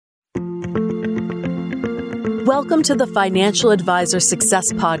Welcome to the Financial Advisor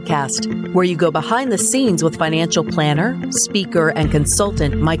Success Podcast, where you go behind the scenes with financial planner, speaker, and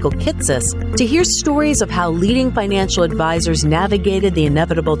consultant Michael Kitces to hear stories of how leading financial advisors navigated the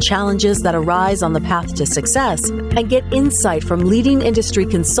inevitable challenges that arise on the path to success and get insight from leading industry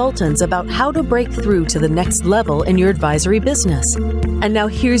consultants about how to break through to the next level in your advisory business. And now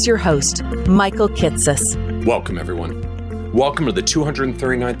here's your host, Michael Kitces. Welcome, everyone. Welcome to the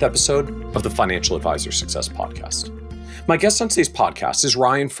 239th episode of the Financial Advisor Success Podcast. My guest on today's podcast is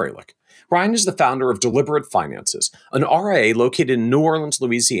Ryan Frailich. Ryan is the founder of Deliberate Finances, an RIA located in New Orleans,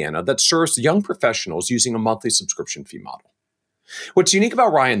 Louisiana that serves young professionals using a monthly subscription fee model. What's unique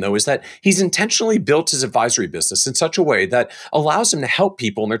about Ryan, though, is that he's intentionally built his advisory business in such a way that allows him to help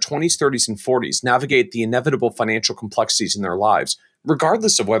people in their 20s, 30s, and 40s navigate the inevitable financial complexities in their lives,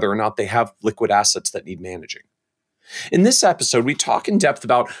 regardless of whether or not they have liquid assets that need managing. In this episode, we talk in depth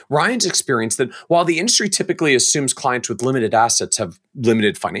about Ryan's experience that while the industry typically assumes clients with limited assets have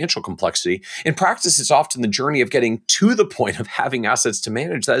limited financial complexity, in practice, it's often the journey of getting to the point of having assets to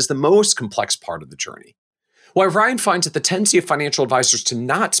manage that is the most complex part of the journey. While Ryan finds that the tendency of financial advisors to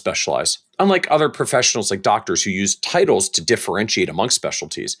not specialize, unlike other professionals like doctors who use titles to differentiate among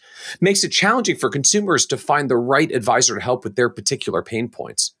specialties, makes it challenging for consumers to find the right advisor to help with their particular pain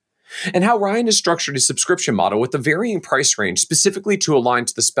points. And how Ryan has structured his subscription model with a varying price range specifically to align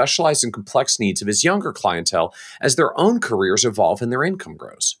to the specialized and complex needs of his younger clientele as their own careers evolve and their income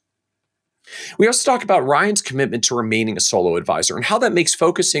grows. We also talk about Ryan's commitment to remaining a solo advisor and how that makes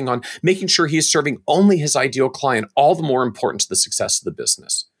focusing on making sure he is serving only his ideal client all the more important to the success of the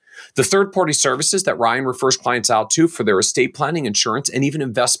business. The third-party services that Ryan refers clients out to for their estate planning, insurance, and even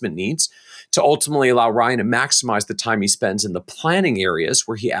investment needs to ultimately allow Ryan to maximize the time he spends in the planning areas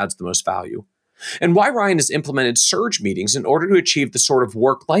where he adds the most value. And why Ryan has implemented surge meetings in order to achieve the sort of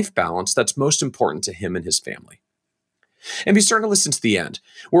work-life balance that's most important to him and his family. And be certain to listen to the end,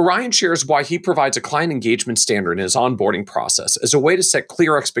 where Ryan shares why he provides a client engagement standard in his onboarding process as a way to set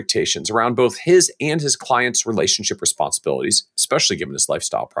clear expectations around both his and his client's relationship responsibilities, especially given his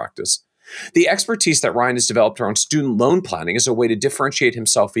lifestyle practice. The expertise that Ryan has developed around student loan planning as a way to differentiate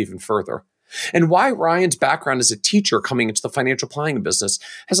himself even further. And why Ryan's background as a teacher coming into the financial planning business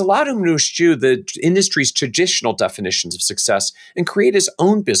has allowed him to eschew the industry's traditional definitions of success and create his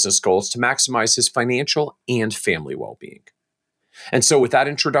own business goals to maximize his financial and family well-being. And so with that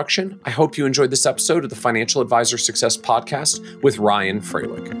introduction, I hope you enjoyed this episode of the Financial Advisor Success Podcast with Ryan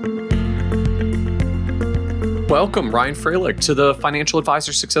Frailich. Welcome, Ryan Frailich, to the Financial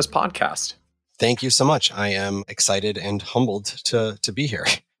Advisor Success Podcast. Thank you so much. I am excited and humbled to be here.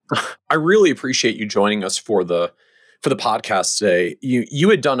 I really appreciate you joining us for the podcast today. You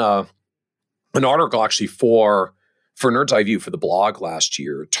had done an article actually for Nerd's Eye View for the blog last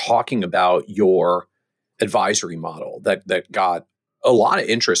year talking about your advisory model that got a lot of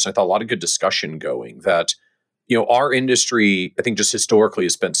interest. I thought a lot of good discussion going that, our industry, I think just historically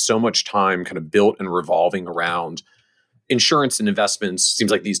has spent so much time kind of built and revolving around insurance and investments.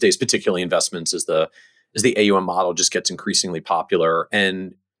 Seems like these days, particularly investments as the AUM model just gets increasingly popular.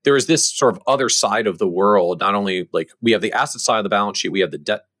 And there is this sort of other side of the world, not only like we have the asset side of the balance sheet, we have the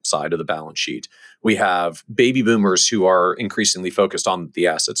debt side of the balance sheet. We have baby boomers who are increasingly focused on the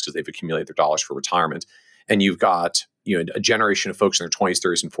assets because they've accumulated their dollars for retirement. And you've got, a generation of folks in their 20s,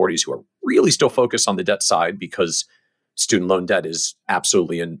 30s, and 40s who are really still focused on the debt side because student loan debt is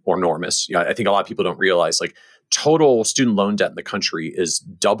absolutely enormous. I think a lot of people don't realize like total student loan debt in the country is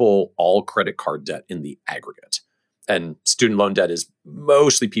double all credit card debt in the aggregate. And student loan debt is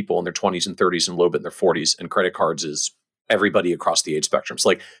mostly people in their 20s and 30s and a little bit in their 40s. And credit cards is everybody across the age spectrum. So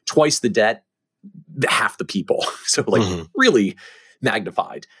like twice the debt, half the people. So like really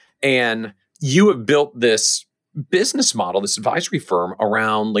magnified. And you have built this business model, this advisory firm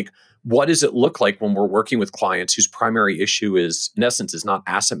around like, what does it look like when we're working with clients whose primary issue is, in essence, is not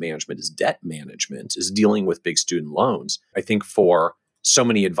asset management, is debt management, is dealing with big student loans. I think for so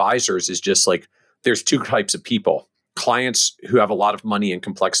many advisors is just like, there's two types of people. Clients who have a lot of money and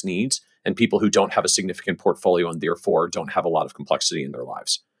complex needs and people who don't have a significant portfolio and therefore don't have a lot of complexity in their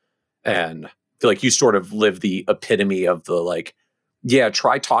lives. And I feel like you sort of live the epitome of the like,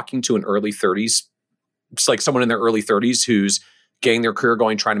 try talking to an early 30s. It's like someone in their early 30s who's getting their career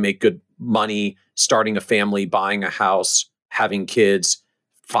going, trying to make good money, starting a family, buying a house, having kids,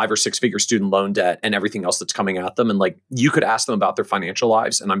 5 or 6 figure student loan debt and everything else that's coming at them. And like, you could ask them about their financial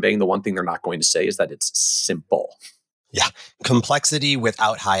lives. And I'm betting the one thing they're not going to say is that it's simple. Yeah. Complexity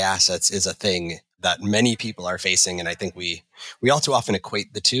without high assets is a thing that many people are facing. And I think we all too often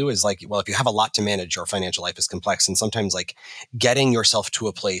equate the two as like, well, if you have a lot to manage, your financial life is complex. And sometimes like getting yourself to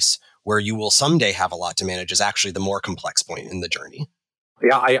a place where you will someday have a lot to manage is actually the more complex point in the journey.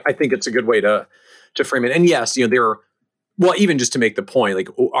 Yeah, I think it's a good way to frame it. And yes, there are, well, even just to make the point, like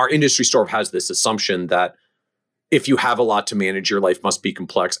our industry sort of has this assumption that if you have a lot to manage, your life must be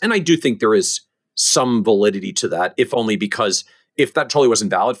complex. And I do think there is some validity to that, if only because if that totally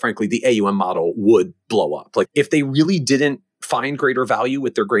wasn't valid, frankly, the AUM model would blow up. Like if they really didn't find greater value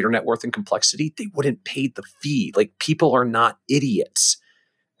with their greater net worth and complexity, they wouldn't pay the fee. Like people are not idiots.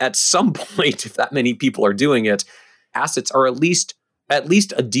 At some point, if that many people are doing it, assets are at least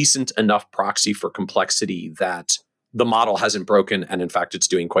a decent enough proxy for complexity that the model hasn't broken. And in fact, it's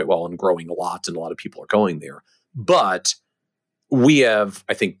doing quite well and growing a lot. And a lot of people are going there. But we have,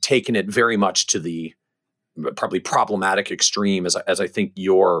 I think, taken it very much to the probably problematic extreme, as I think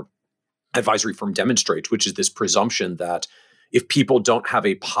your advisory firm demonstrates, which is this presumption that if people don't have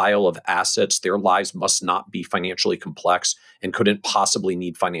a pile of assets, their lives must not be financially complex and couldn't possibly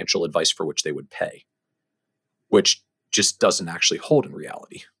need financial advice for which they would pay, which just doesn't actually hold in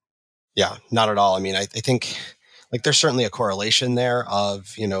reality. Yeah, not at all. I mean, I think like there's certainly a correlation there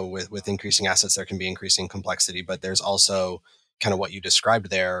of, with increasing assets, there can be increasing complexity, but there's also kind of what you described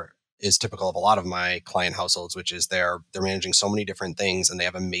there is typical of a lot of my client households, which is they're managing so many different things and they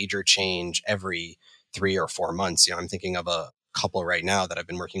have a major change every 3 or 4 months. I'm thinking of a couple right now that I've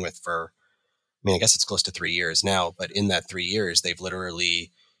been working with for, I guess it's close to 3 years now, but in that 3 years, they've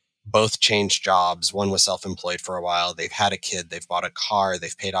literally both changed jobs. One was self-employed for a while. They've had a kid. They've bought a car.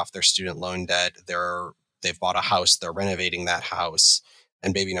 They've paid off their student loan debt. They've bought a house. They're renovating that house.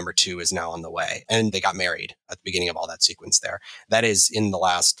 And baby number 2 is now on the way. And they got married at the beginning of all that sequence there. That is in the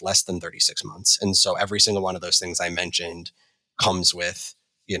last less than 36 months. And so every single one of those things I mentioned comes with,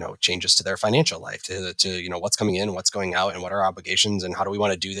 changes to their financial life, to what's coming in, what's going out, and what are our obligations, and how do we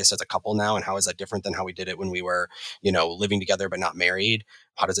want to do this as a couple now, and how is that different than how we did it when we were, living together but not married?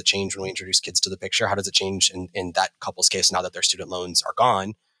 How does it change when we introduce kids to the picture? How does it change in that couple's case now that their student loans are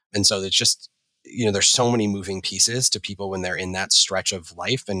gone? And so it's just, there's so many moving pieces to people when they're in that stretch of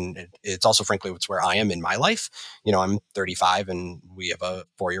life. And it's also, frankly, it's where I am in my life. I'm 35 and we have a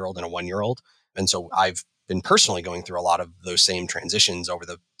 4-year-old and a 1-year-old. And so I've been personally going through a lot of those same transitions over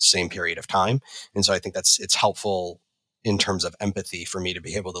the same period of time. And so I think it's helpful in terms of empathy for me to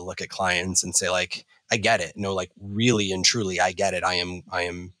be able to look at clients and say, like, I get it. No, like really and truly, I get it. I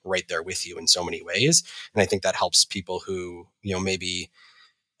am right there with you in so many ways. And I think that helps people who, maybe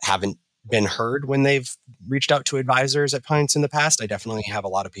haven't been heard when they've reached out to advisors at points in the past. I definitely have a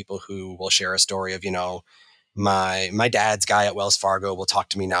lot of people who will share a story of, my dad's guy at Wells Fargo will talk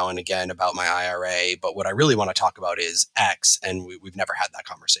to me now and again about my IRA, but what I really want to talk about is X. And we've never had that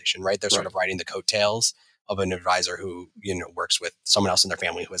conversation, right? They're sort of riding the coattails of an advisor who, works with someone else in their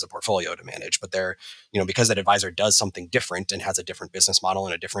family who has a portfolio to manage. But they're, because that advisor does something different and has a different business model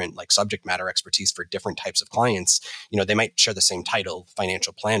and a different like subject matter expertise for different types of clients, they might share the same title,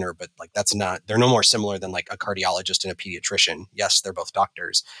 financial planner, but like they're no more similar than like a cardiologist and a pediatrician. Yes, they're both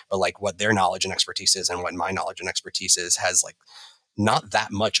doctors, but like what their knowledge and expertise is and what my knowledge and expertise is has like not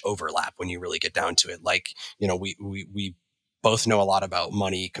that much overlap when you really get down to it. Like, we both know a lot about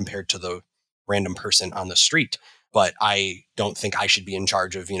money compared to the random person on the street, but I don't think I should be in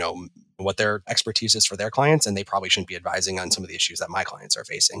charge of, what their expertise is for their clients. And they probably shouldn't be advising on some of the issues that my clients are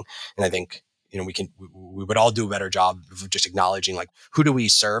facing. And I think, we would all do a better job of just acknowledging like, who do we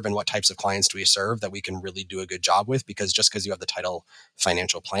serve and what types of clients do we serve that we can really do a good job with? Because just because you have the title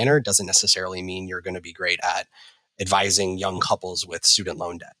financial planner doesn't necessarily mean you're going to be great at advising young couples with student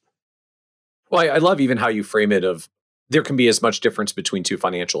loan debt. Well, I love even how you frame it of there can be as much difference between 2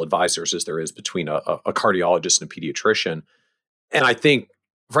 financial advisors as there is between a cardiologist and a pediatrician. And I think,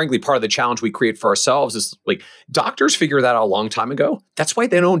 frankly, part of the challenge we create for ourselves is like doctors figure that out a long time ago. That's why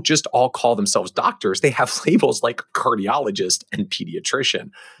they don't just all call themselves doctors. They have labels like cardiologist and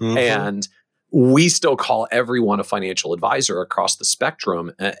pediatrician. Mm-hmm. And we still call everyone a financial advisor across the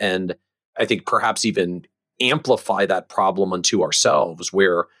spectrum. And I think perhaps even amplify that problem unto ourselves,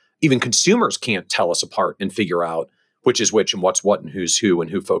 where even consumers can't tell us apart and figure out which is which and what's what and who's who and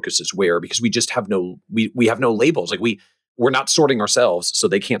who focuses where, because we just have we have no labels. Like we're not sorting ourselves, so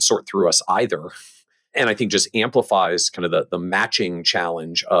they can't sort through us either. And I think just amplifies kind of the matching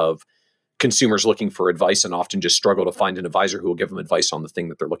challenge of consumers looking for advice and often just struggle to find an advisor who will give them advice on the thing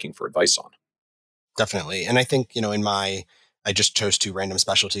that they're looking for advice on. Definitely. And I think, I just chose 2 random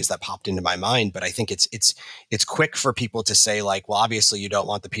specialties that popped into my mind, but I think it's quick for people to say like, well, obviously you don't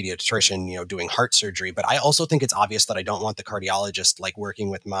want the pediatrician, doing heart surgery, but I also think it's obvious that I don't want the cardiologist like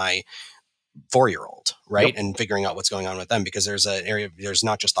working with my 4-year-old, right? Yep. And figuring out what's going on with them, because there's an area, there's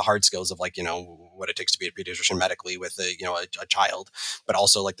not just the hard skills of like, what it takes to be a pediatrician medically with a child, but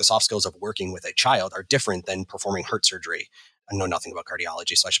also like the soft skills of working with a child are different than performing heart surgery. I know nothing about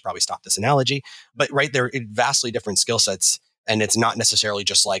cardiology, so I should probably stop this analogy, but right, they're vastly different skill sets. And it's not necessarily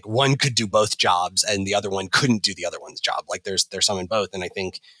just like one could do both jobs and the other one couldn't do the other one's job. Like there's some in both. And I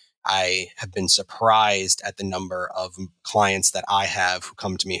think I have been surprised at the number of clients that I have who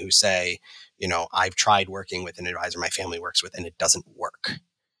come to me who say, I've tried working with an advisor my family works with and it doesn't work.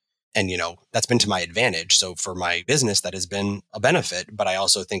 And, that's been to my advantage. So for my business, that has been a benefit. But I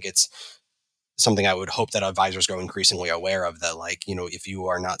also think it's something I would hope that advisors grow increasingly aware of, that like, if you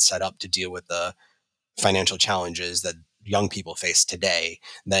are not set up to deal with the financial challenges that young people face today,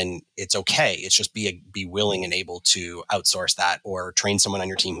 then it's okay. It's just be willing and able to outsource that or train someone on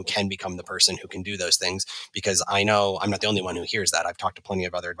your team who can become the person who can do those things. Because I know I'm not the only one who hears that. I've talked to plenty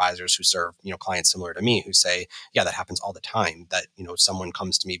of other advisors who serve, clients similar to me who say, yeah, that happens all the time, that, someone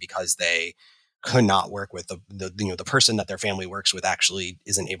comes to me because they could not work with the person that their family works with actually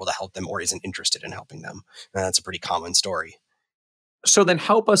isn't able to help them or isn't interested in helping them. And that's a pretty common story. So then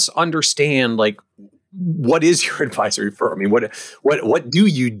help us understand, like, what is your advisory firm? I mean, what do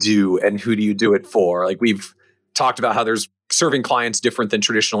you do and who do you do it for? Like, we've talked about how there's serving clients different than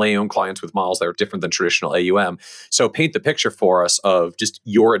traditional AUM clients with models that are different than traditional AUM. So paint the picture for us of just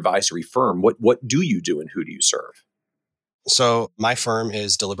your advisory firm. What do you do and who do you serve? So my firm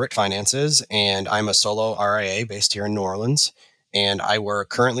is Deliberate Finances, and I'm a solo RIA based here in New Orleans. And I work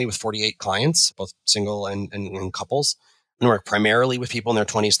currently with 48 clients, both single and couples. I work primarily with people in their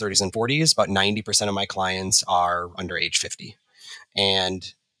 20s, 30s, and 40s. About 90% of my clients are under age 50.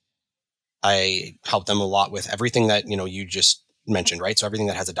 And I help them a lot with everything that, you just mentioned, right? So everything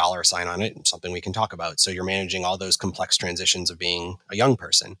that has a dollar sign on it, something we can talk about. So you're managing all those complex transitions of being a young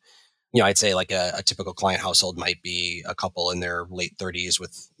person. I'd say like a typical client household might be a couple in their late 30s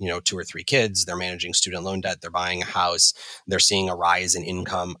with, 2 or 3 kids. They're managing student loan debt. They're buying a house. They're seeing a rise in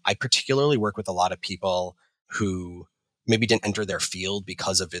income. I particularly work with a lot of people who maybe didn't enter their field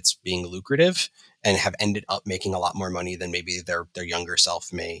because of its being lucrative and have ended up making a lot more money than maybe their younger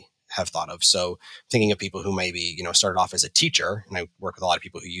self may have thought of. So thinking of people who maybe, started off as a teacher, and I work with a lot of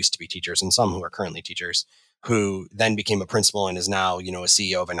people who used to be teachers and some who are currently teachers, who then became a principal and is now, a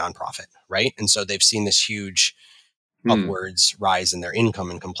CEO of a nonprofit, right? And so they've seen this huge upwards rise in their income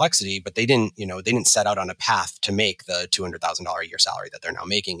and complexity, but they didn't set out on a path to make the $200,000 a year salary that they're now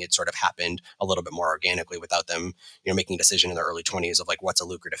making. It sort of happened a little bit more organically without them, making a decision in their early 20s of like, what's a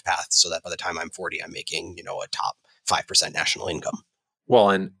lucrative path so that by the time I'm 40, I'm making, a top 5% national income. Well,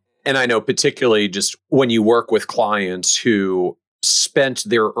 and I know particularly just when you work with clients who spent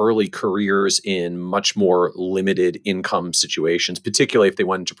their early careers in much more limited income situations, particularly if they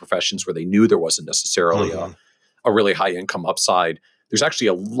went into professions where they knew there wasn't necessarily a really high income upside, there's actually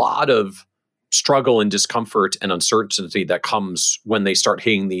a lot of struggle and discomfort and uncertainty that comes when they start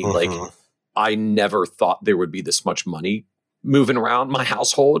hitting the like, I never thought there would be this much money moving around my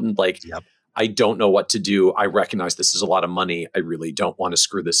household. And like, Yep. I don't know what to do. I recognize this is a lot of money. I really don't want to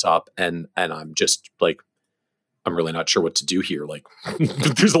screw this up. And I'm just like, I'm really not sure what to do here. Like,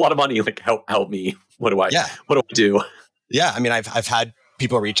 there's a lot of money. Like, help me. What do I do? Yeah. I mean, I've had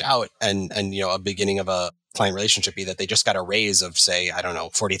people reach out and a beginning of a client relationship be that they just got a raise of, say, I don't know,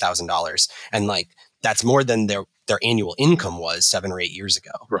 $40,000. And like, that's more than their annual income was 7 or 8 years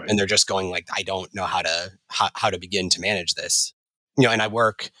ago. Right. And they're just going like, I don't know how to begin to manage this. And I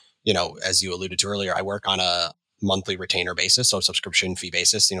work, as you alluded to earlier, I work on a monthly retainer basis, so subscription fee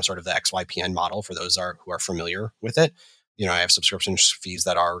basis, sort of the XYPN model for those who are familiar with it. I have subscription fees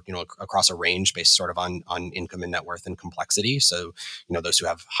that are, across a range based sort of on income and net worth and complexity. So, those who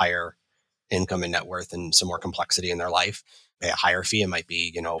have higher income and net worth and some more complexity in their life pay a higher fee. It might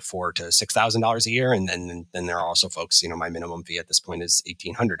be, $4,000 to $6,000 a year. And then there are also folks, my minimum fee at this point is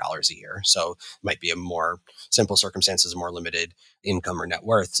 $1,800 a year. So it might be a more simple circumstances, more limited income or net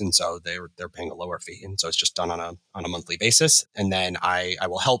worth. And so they're paying a lower fee. And so it's just done on a monthly basis. And then I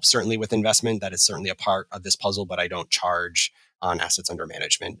will help certainly with investment. That is certainly a part of this puzzle, but I don't charge on assets under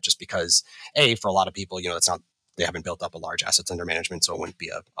management just because for a lot of people, it's not, they haven't built up a large assets under management. So it wouldn't be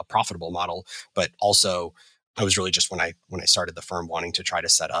a profitable model, but also I was really just when I started the firm wanting to try to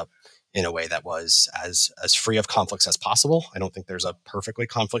set up in a way that was as free of conflicts as possible. I don't think there's a perfectly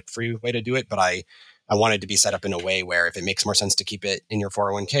conflict-free way to do it, but I wanted to be set up in a way where if it makes more sense to keep it in your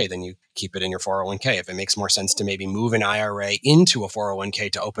 401k, then you keep it in your 401k. If it makes more sense to maybe move an IRA into a 401k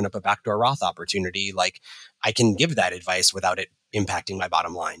to open up a backdoor Roth opportunity, like I can give that advice without it impacting my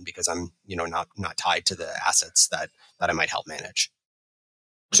bottom line because I'm, not tied to the assets that I might help manage.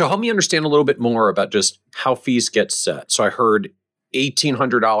 So help me understand a little bit more about just how fees get set. So I heard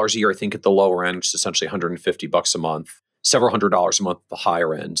 $1,800 a year, I think at the lower end, which is essentially $150 a month, several $100s a month at the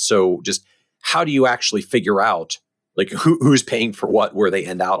higher end. So just how do you actually figure out like who's paying for what, where they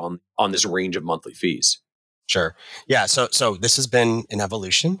end out on this range of monthly fees? Sure. Yeah. So this has been an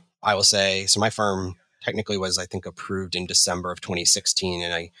evolution, I will say. So my firm technically was, I think, approved in December of 2016,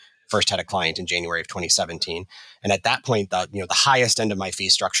 and I first had a client in January of 2017. And at that point, the highest end of my fee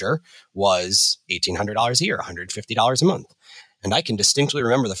structure was $1,800 a year, $150 a month. And I can distinctly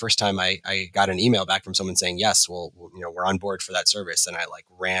remember the first time I got an email back from someone saying, yes, well, we're on board for that service. And I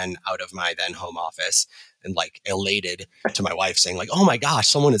ran out of my then home office and elated to my wife saying oh my gosh,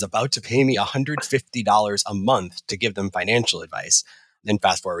 someone is about to pay me $150 a month to give them financial advice. And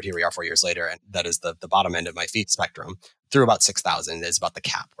fast forward, here we are 4 years later. And that is the bottom end of my fee spectrum. Through about 6,000 is about the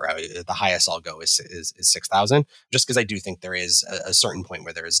cap, where the highest I'll go is 6,000, just because I do think there is a certain point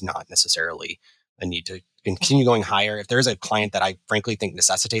where there is not necessarily a need to continue going higher. If there's a client that I frankly think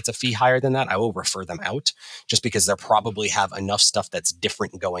necessitates a fee higher than that, I will refer them out, just because they probably have enough stuff that's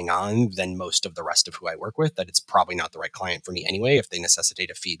different going on than most of the rest of who I work with, that it's probably not the right client for me anyway, if they necessitate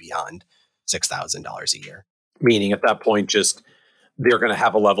a fee beyond $6,000 a year. Meaning at that point, just they're going to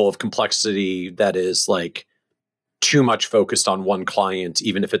have a level of complexity that is too much focused on one client,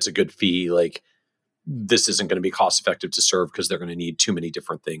 even if it's a good fee. This isn't going to be cost effective to serve because they're going to need too many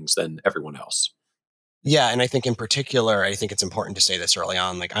different things than everyone else. Yeah. And I think in particular, I think it's important to say this early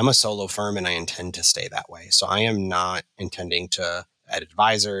on, I'm a solo firm and I intend to stay that way. So I am not intending to add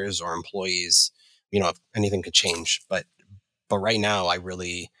advisors or employees. If anything could change, but right now I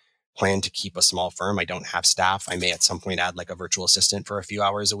really plan to keep a small firm. I don't have staff. I may at some point add a virtual assistant for a few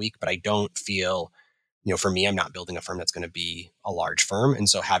hours a week, but I don't feel, for me, I'm not building a firm that's going to be a large firm. And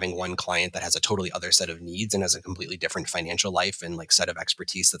so having one client that has a totally other set of needs and has a completely different financial life and set of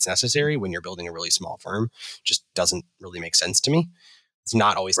expertise that's necessary when you're building a really small firm just doesn't really make sense to me. It's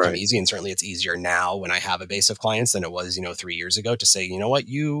not always come easy. And certainly it's easier now when I have a base of clients than it was, 3 years ago, to say, you know what,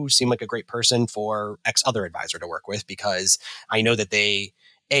 you seem like a great person for X other advisor to work with, because I know that they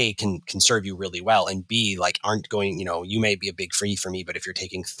A, can serve you really well, and B, aren't going, you may be a big fee for me, but if you're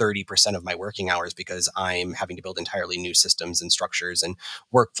taking 30% of my working hours because I'm having to build entirely new systems and structures and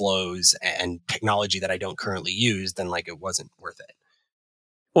workflows and technology that I don't currently use, then it wasn't worth it.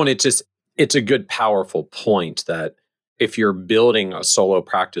 Well, and it's a good, powerful point that if you're building a solo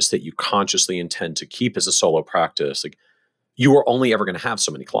practice that you consciously intend to keep as a solo practice, you are only ever going to have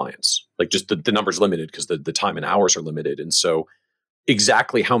so many clients. Just the number's limited because the time and hours are limited. And so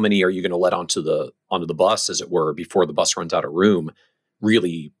exactly how many are you going to let onto the bus, as it were, before the bus runs out of room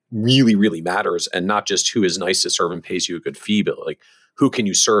really, really, really matters. And not just who is nice to serve and pays you a good fee, but who can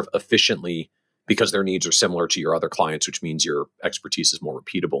you serve efficiently because their needs are similar to your other clients, which means your expertise is more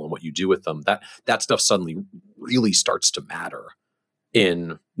repeatable in what you do with them. That stuff suddenly really starts to matter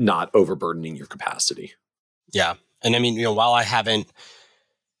in not overburdening your capacity. Yeah. And I mean, while I haven't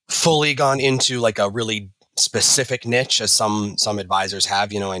fully gone into a really specific niche as some advisors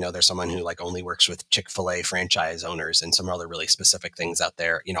have, I know there's someone who only works with Chick-fil-A franchise owners and some other really specific things out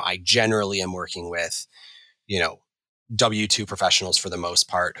there. I generally am working with, W-2 professionals for the most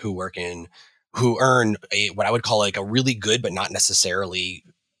part who earn what I would call a really good, but not necessarily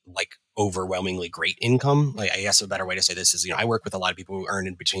overwhelmingly great income. I guess a better way to say this is, I work with a lot of people who earn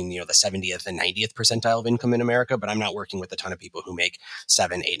in between, the 70th and 90th percentile of income in America, but I'm not working with a ton of people who make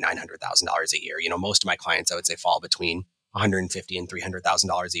 $700,000, $800,000, $900,000 a year. Most of my clients, I would say, fall between $150,000 and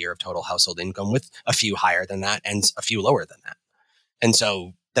 $300,000 a year of total household income, with a few higher than that and a few lower than that. And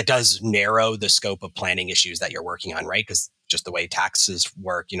so that does narrow the scope of planning issues that you're working on, right? Because just the way taxes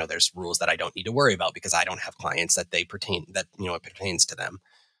work, there's rules that I don't need to worry about because I don't have clients that it pertains to them.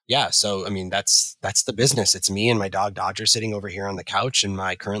 Yeah. So, I mean, that's the business. It's me and my dog Dodger sitting over here on the couch and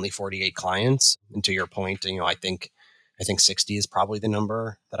my currently 48 clients. And to your point, I think 60 is probably the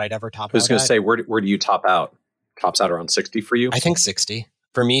number that I'd ever top out. I was going to say, where do you top out? Tops out around 60 for you? I think 60.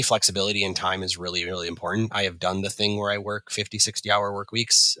 For me, flexibility and time is really, really important. I have done the thing where I work 50, 60-hour work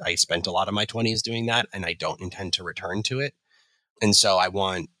weeks. I spent a lot of my 20s doing that, and I don't intend to return to it. And so I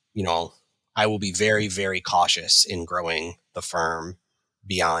will be very, very cautious in growing the firm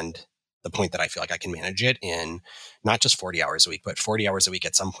beyond the point that I feel like I can manage it in not just 40 hours a week, but 40 hours a week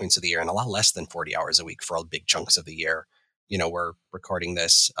at some points of the year, and a lot less than 40 hours a week for all big chunks of the year. We're recording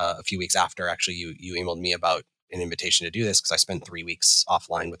this a few weeks after actually you emailed me about an invitation to do this, because I spent 3 weeks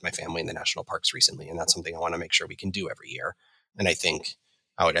offline with my family in the national parks recently. And that's something I want to make sure we can do every year. And I think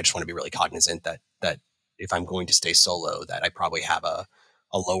I just want to be really cognizant that if I'm going to stay solo, that I probably have a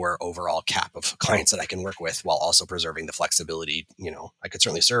a lower overall cap of clients that I can work with while also preserving the flexibility. I could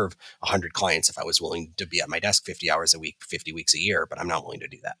certainly serve 100 clients if I was willing to be at my desk 50 hours a week, 50 weeks a year, but I'm not willing to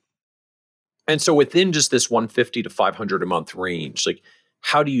do that. And so within just this 150 to 500 a month range, like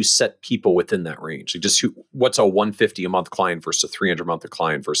how do you set people within that range? Like what's a 150 a month client versus a 300 a month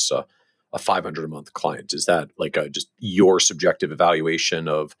client versus a 500 a month client? Is that like just your subjective evaluation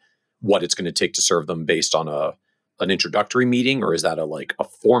of what it's going to take to serve them based on an introductory meeting, or is that a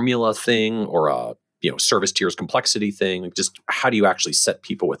formula thing or a service tiers complexity thing? Like just how do you actually set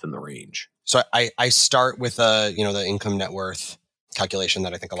people within the range? So I start with the income net worth calculation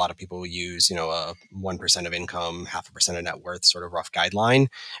that I think a lot of people will use, a 1% of income, 0.5% of net worth sort of rough guideline.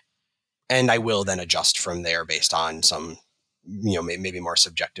 And I will then adjust from there based on some, maybe more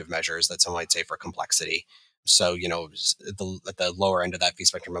subjective measures that some might say for complexity. So, at the lower end of that fee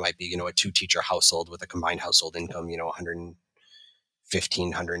spectrum, it might be, a 2-teacher household with a combined household income,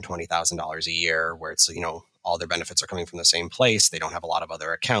 $120,000 a year, where it's, all their benefits are coming from the same place. They don't have a lot of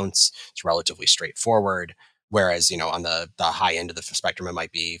other accounts. It's relatively straightforward. Whereas, on the high end of the spectrum, it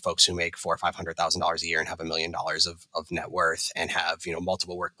might be folks who make $400,000 or $500,000 a year and have $1 million of net worth and have,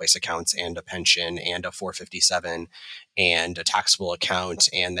 multiple workplace accounts and a pension and a 457 and a taxable account.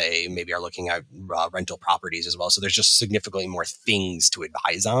 And they maybe are looking at rental properties as well. So there's just significantly more things to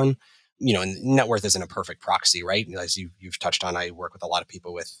advise on. And net worth isn't a perfect proxy, right? As you've touched on, I work with a lot of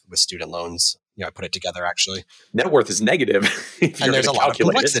people with student loans. I put it together actually. Net worth is negative. And there's a lot of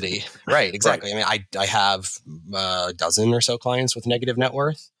complexity. Right, exactly. Right. I mean, I have a dozen or so clients with negative net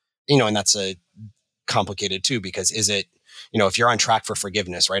worth, and that's a complicated too, because is it, if you're on track for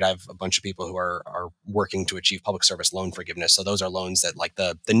forgiveness, right? I have a bunch of people who are working to achieve public service loan forgiveness. So those are loans that like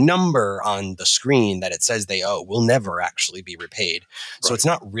the number on the screen that it says they owe will never actually be repaid. Right. So it's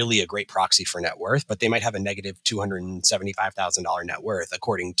not really a great proxy for net worth, but they might have a negative $275,000 net worth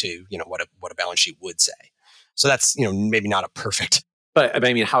according to, what a balance sheet would say. So that's, maybe not a perfect. But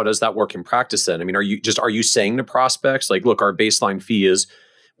I mean, how does that work in practice then? I mean, are you saying to prospects, like, look, our baseline fee is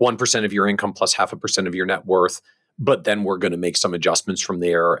 1% of your income plus 0.5% of your net worth, but then we're going to make some adjustments from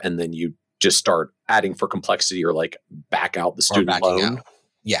there, and then you just start adding for complexity or like back out the student loan? Out.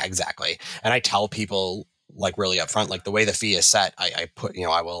 Yeah, exactly. And I tell people like really upfront, like the way the fee is set, I put,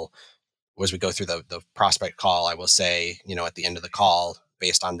 I will, as we go through the prospect call, I will say, at the end of the call,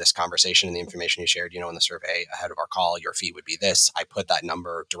 based on this conversation and the information you shared, in the survey ahead of our call, your fee would be this. I put that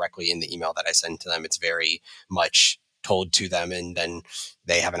number directly in the email that I send to them. It's very much told to them, and then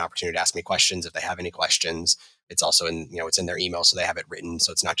they have an opportunity to ask me questions if they have any questions. It's also in, it's in their email, so they have it written.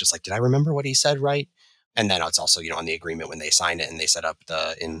 So it's not just like, did I remember what he said right? And then it's also, on the agreement when they sign it and they set up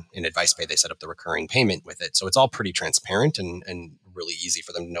in Advice Pay, they set up the recurring payment with it. So it's all pretty transparent and really easy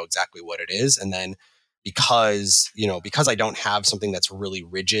for them to know exactly what it is. And then because I don't have something that's really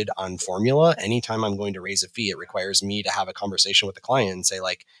rigid on formula, anytime I'm going to raise a fee, it requires me to have a conversation with the client and say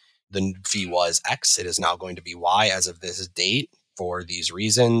like, the fee was X, it is now going to be Y as of this date for these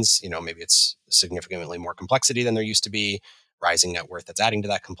reasons. Maybe it's significantly more complexity than there used to be, rising net worth that's adding to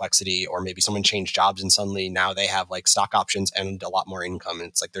that complexity, or maybe someone changed jobs and suddenly now they have like stock options and a lot more income. And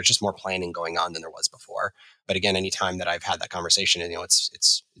it's like, there's just more planning going on than there was before. But again, anytime that I've had that conversation, and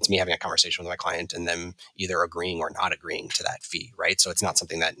it's me having a conversation with my client and them either agreeing or not agreeing to that fee, right? So it's not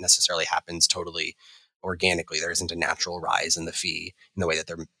something that necessarily happens totally organically. There isn't a natural rise in the fee in the way that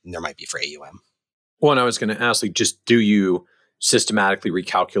there might be for AUM. Well, and I was going to ask, like, just do you systematically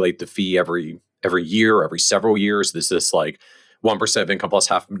recalculate the fee every year, every several years? Is this like 1% of income plus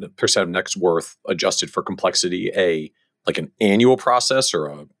 0.5% of net worth adjusted for complexity, like an annual process,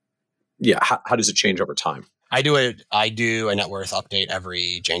 or how does it change over time? I do a net worth update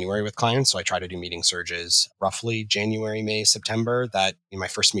every January with clients. So I try to do meeting surges roughly January, May, September. That my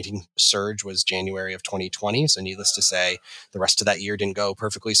first meeting surge was January of 2020. So needless to say, the rest of that year didn't go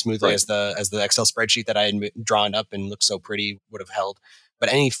perfectly smoothly, right, as the Excel spreadsheet that I had drawn up and looked so pretty would have held.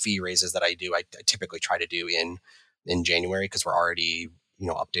 But any fee raises that I do, I typically try to do in January, because we're already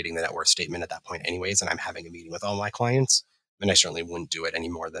updating the net worth statement at that point anyways, and I'm having a meeting with all my clients. And I certainly wouldn't do it any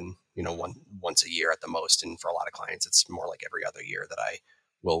more than, once a year at the most. And for a lot of clients, it's more like every other year that I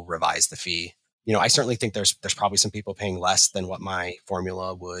will revise the fee. I certainly think there's probably some people paying less than what my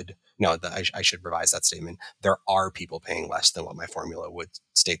formula would. No, I should revise that statement. There are people paying less than what my formula would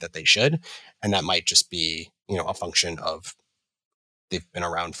state that they should. And that might just be, a function of they've been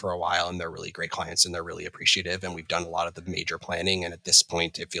around for a while and they're really great clients and they're really appreciative. And we've done a lot of the major planning. And at this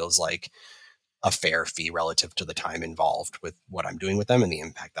point, it feels like a fair fee relative to the time involved with what I'm doing with them and the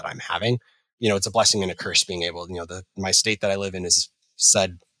impact that I'm having. It's a blessing and a curse being able, my state that I live in is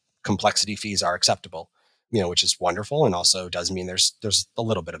said complexity fees are acceptable. which is wonderful, and also does mean there's a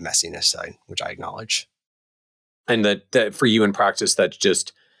little bit of messiness, which I acknowledge. And that for you in practice, that's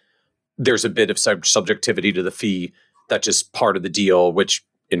just, there's a bit of subjectivity to the fee. That's just part of the deal, which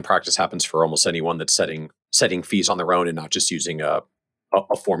in practice happens for almost anyone that's setting fees on their own and not just using a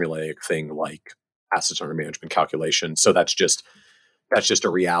formulaic thing like assets under management calculation. So that's just a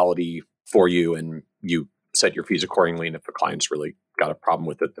reality for you, and you set your fees accordingly. And if the client's really got a problem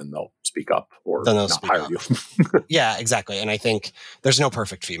with it, then they'll speak up or not hire you. Yeah, exactly. And I think there's no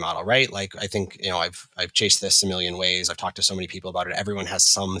perfect fee model, right? Like, I think, I've chased this a million ways. I've talked to so many people about it. Everyone has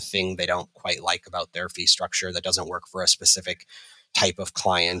something they don't quite like about their fee structure that doesn't work for a specific type of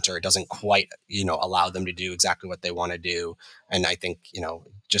client, or it doesn't quite, allow them to do exactly what they want to do. And I think,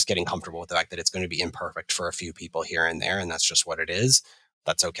 just getting comfortable with the fact that it's going to be imperfect for a few people here and there, and that's just what it is.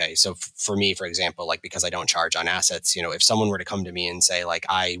 That's okay. So for me, for example, like, because I don't charge on assets, if someone were to come to me and say, like,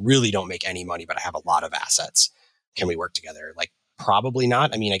 I really don't make any money, but I have a lot of assets, can we work together? Like, probably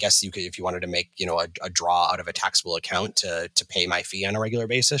not. I mean, I guess you could, if you wanted to make, a draw out of a taxable account to pay my fee on a regular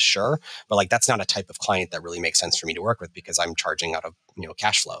basis, sure. But like, that's not a type of client that really makes sense for me to work with, because I'm charging out of,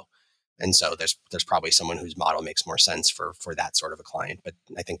 cash flow. And so there's probably someone whose model makes more sense for that sort of a client. But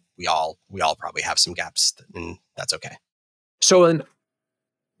I think we all probably have some gaps, and that's okay. So then,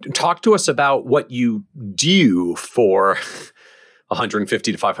 talk to us about what you do for $150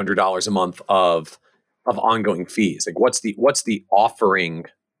 to $500 a month of ongoing fees. Like, what's the offering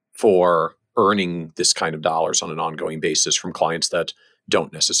for earning this kind of dollars on an ongoing basis from clients that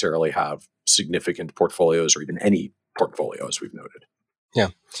don't necessarily have significant portfolios or even any portfolio, as we've noted? Yeah.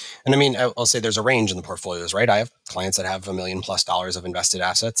 And I mean, I'll say there's a range in the portfolios, right? I have clients that have $1 million+ of invested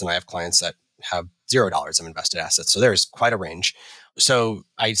assets, and I have clients that have $0 of invested assets. So there's quite a range. So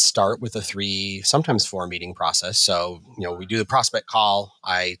I start with a 3, sometimes 4 meeting process. So, we do the prospect call.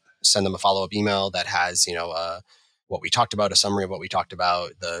 I send them a follow-up email that has, what we talked about, a summary of what we talked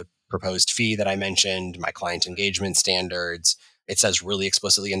about, the proposed fee that I mentioned, my client engagement standards. It says really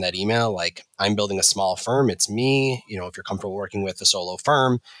explicitly in that email, like, I'm building a small firm. It's me. If you're comfortable working with a solo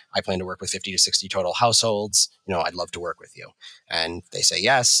firm, I plan to work with 50 to 60 total households. I'd love to work with you. And they say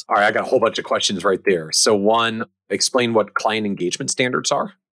yes. All right, I got a whole bunch of questions right there. So one, explain what client engagement standards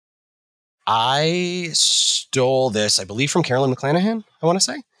are. I stole this, I believe, from Carolyn McClanahan, I want to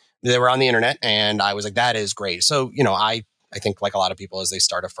say. They were on the internet, and I was like, that is great. So, I think, like a lot of people, as they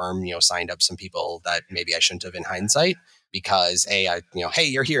start a firm, signed up some people that maybe I shouldn't have in hindsight, because hey,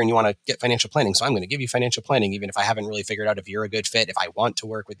 you're here and you want to get financial planning, so I'm going to give you financial planning, even if I haven't really figured out if you're a good fit, if I want to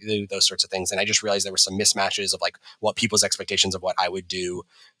work with you, those sorts of things. And I just realized there were some mismatches of like what people's expectations of what I would do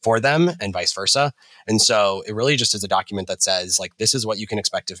for them and vice versa. And so it really just is a document that says, like, this is what you can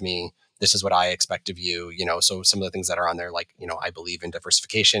expect of me. This is what I expect of you. So some of the things that are on there, like, I believe in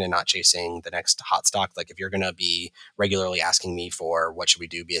diversification and not chasing the next hot stock. Like, if you're going to be regularly asking me for what should we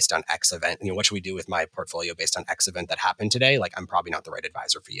do based on X event, what should we do with my portfolio based on X event that happened today? Like, I'm probably not the right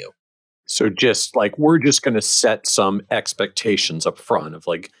advisor for you. So just like, we're just going to set some expectations up front of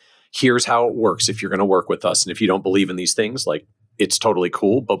like, here's how it works if you're going to work with us. And if you don't believe in these things, like, it's totally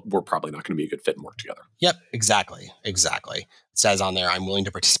cool, but we're probably not going to be a good fit and work together. Yep, exactly. It says on there, I'm willing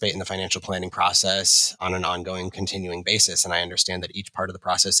to participate in the financial planning process on an ongoing, continuing basis. And I understand that each part of the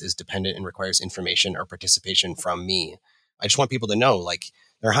process is dependent and requires information or participation from me. I just want people to know, like,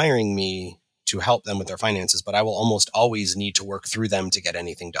 they're hiring me to help them with their finances, but I will almost always need to work through them to get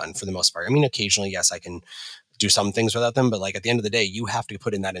anything done for the most part. I mean, occasionally, yes, I can do some things without them, but like, at the end of the day, you have to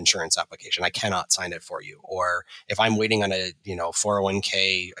put in that insurance application. I cannot sign it for you. Or if I'm waiting on a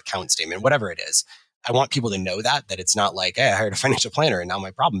 401k account statement, whatever it is, I want people to know that it's not like, hey, I hired a financial planner and now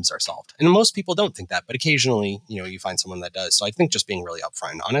my problems are solved. And most people don't think that, but occasionally, you find someone that does. So I think just being really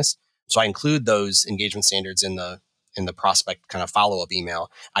upfront and honest. So I include those engagement standards in the prospect kind of follow-up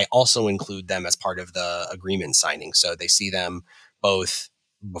email. I also include them as part of the agreement signing. So they see them both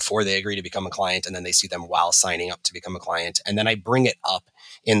before they agree to become a client, and then they see them while signing up to become a client. And then I bring it up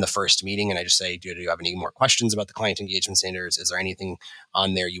in the first meeting and I just say, do you have any more questions about the client engagement standards? Is there anything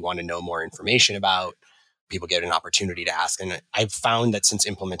on there you want to know more information about? People get an opportunity to ask. And I've found that since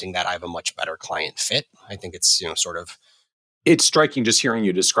implementing that, I have a much better client fit. I think it's, It's striking just hearing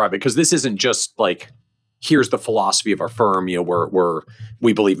you describe it, because this isn't just like, here's the philosophy of our firm.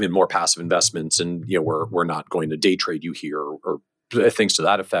 We believe in more passive investments, and we're not going to day trade you here or things to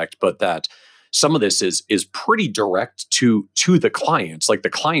that effect. But that some of this is pretty direct to the clients, like the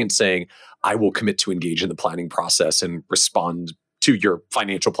client saying, I will commit to engage in the planning process and respond to your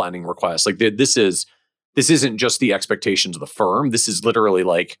financial planning requests. Like, this isn't just the expectations of the firm. This is literally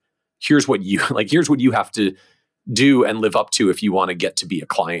like, here's what you have to do and live up to if you want to get to be a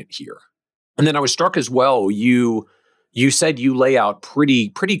client here. And then I was struck as well, you said you lay out pretty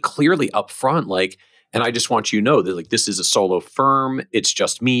clearly up front, like, and I just want you to know that, like, this is a solo firm. It's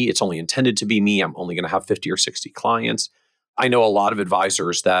just me. It's only intended to be me. I'm only going to have 50 or 60 clients. I know a lot of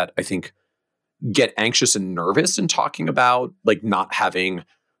advisors that I think get anxious and nervous in talking about, like, not having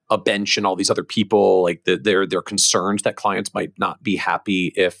a bench and all these other people. Like, they're concerned that clients might not be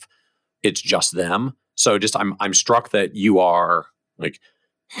happy if it's just them. So just I'm struck that you are, like,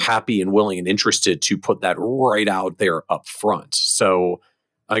 happy and willing and interested to put that right out there up front. So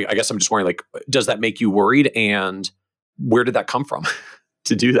I guess I'm just wondering, like, does that make you worried, and where did that come from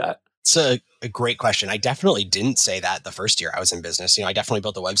to do that? It's a great question. I definitely didn't say that the first year I was in business. I definitely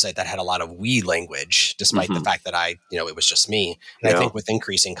built a website that had a lot of we language, despite the fact that it was just me. And I think with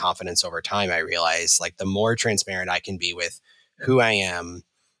increasing confidence over time, I realized, like, the more transparent I can be with who I am,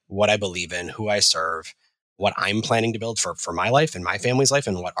 what I believe in, who I serve, what I'm planning to build for my life and my family's life,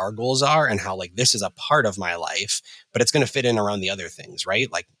 and what our goals are, and how, like, this is a part of my life, but it's going to fit in around the other things,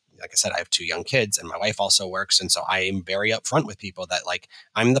 right? Like I said, I have 2 young kids and my wife also works. And so I am very upfront with people that, like,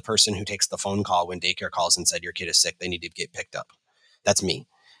 I'm the person who takes the phone call when daycare calls and said, your kid is sick, they need to get picked up. That's me.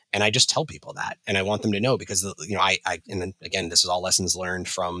 And I just tell people that. And I want them to know, because, and then again, this is all lessons learned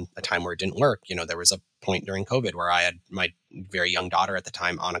from a time where it didn't work. There was a point during COVID where I had my very young daughter at the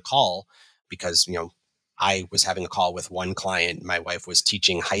time on a call because, I was having a call with one client. My wife was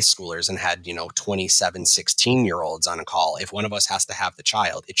teaching high schoolers and had, 27, 16-year-olds on a call. If one of us has to have the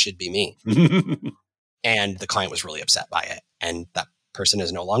child, it should be me. And the client was really upset by it. And that person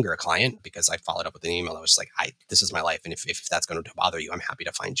is no longer a client, because I followed up with an email that was like, this is my life. And if that's going to bother you, I'm happy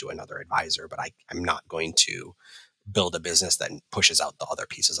to find you another advisor, but I'm not going to build a business that pushes out the other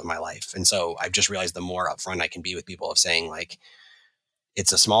pieces of my life. And so I've just realized the more upfront I can be with people of saying, like,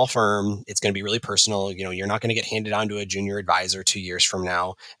 it's a small firm. It's going to be really personal. You're not going to get handed on to a junior advisor 2 years from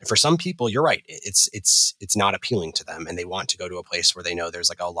now. And for some people, you're right. It's not appealing to them, and they want to go to a place where they know there's,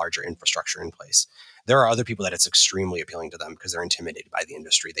 like, a larger infrastructure in place. There are other people that it's extremely appealing to them because they're intimidated by the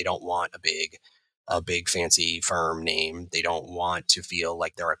industry. They don't want a big fancy firm name. They don't want to feel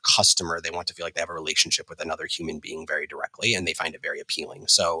like they're a customer. They want to feel like they have a relationship with another human being very directly, and they find it very appealing.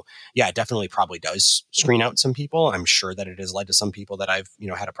 So yeah, it definitely probably does screen out some people. I'm sure that it has led to some people that I've,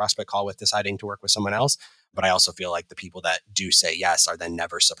 had a prospect call with deciding to work with someone else. But I also feel like the people that do say yes are then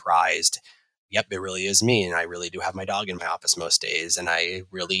never surprised. Yep, it really is me. And I really do have my dog in my office most days. And I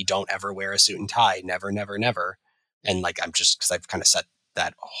really don't ever wear a suit and tie. Never, never, never. And, like, I'm just, because I've kind of set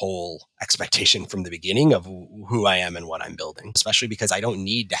that whole expectation from the beginning of who I am and what I'm building, especially because I don't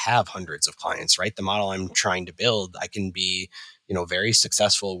need to have hundreds of clients, right? The model I'm trying to build, I can be, very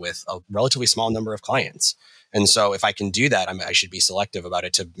successful with a relatively small number of clients. And so if I can do that, I should be selective about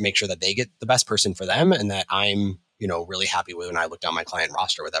it to make sure that they get the best person for them, and that I'm, really happy with when I look down my client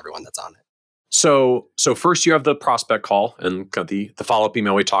roster with everyone that's on it. So first you have the prospect call and the follow-up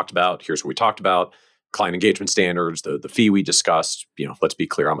email we talked about. Here's what we talked about: client engagement standards, the fee we discussed. Let's be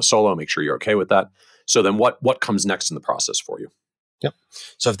clear, I'm a solo. Make sure you're okay with that. So then what comes next in the process for you? Yep.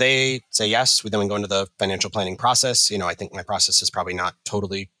 So if they say yes, then we go into the financial planning process. I think my process is probably not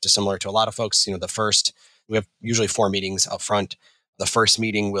totally dissimilar to a lot of folks. We have usually 4 meetings up front. The first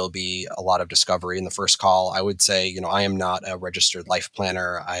meeting will be a lot of discovery. In the first call, I would say, I am not a registered life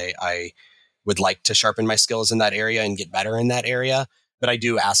planner. I would like to sharpen my skills in that area and get better in that area. But I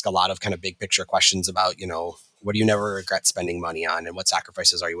do ask a lot of kind of big picture questions about, what do you never regret spending money on, and what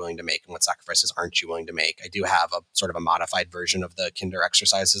sacrifices are you willing to make, and what sacrifices aren't you willing to make? I do have a sort of a modified version of the Kinder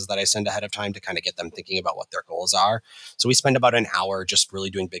exercises that I send ahead of time to kind of get them thinking about what their goals are. So we spend about an hour just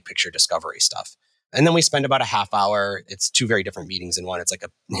really doing big picture discovery stuff. And then we spend about a half hour. It's 2 very different meetings in one. It's like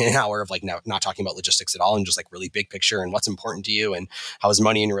an hour of, like, not talking about logistics at all, and just, like, really big picture and what's important to you and how is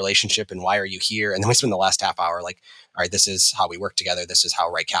money in your relationship and why are you here? And then we spend the last half hour like, all right, this is how we work together. This is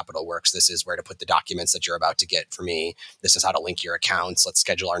how Right Capital works. This is where to put the documents that you're about to get for me. This is how to link your accounts. Let's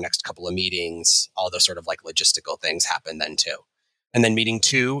schedule our next couple of meetings. All those sort of, like, logistical things happen then too. And then meeting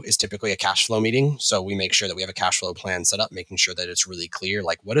 2 is typically a cash flow meeting. So we make sure that we have a cash flow plan set up, making sure that it's really clear,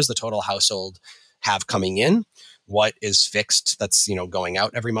 like, what is the total household have coming in, what is fixed that's, going out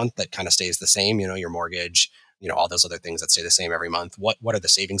every month that kind of stays the same, your mortgage, all those other things that stay the same every month. What are the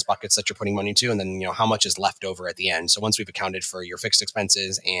savings buckets that you're putting money to? And then, how much is left over at the end? So once we've accounted for your fixed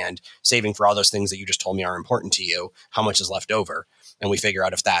expenses and saving for all those things that you just told me are important to you, how much is left over? And we figure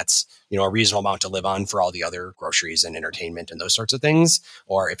out if that's, a reasonable amount to live on for all the other groceries and entertainment and those sorts of things,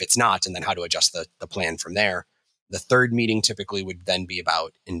 or if it's not, and then how to adjust the plan from there. The third meeting typically would then be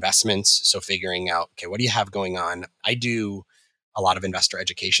about investments. So figuring out, okay, what do you have going on? I do a lot of investor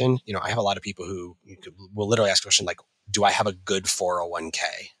education. I have a lot of people who will literally ask a question like, do I have a good 401k?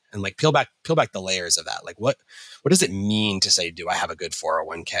 and like peel back the layers of that. Like what does it mean to say, do I have a good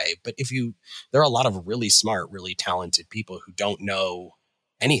 401k? But there are a lot of really smart, really talented people who don't know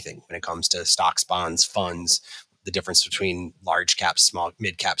anything when it comes to stocks, bonds, funds, the difference between large cap,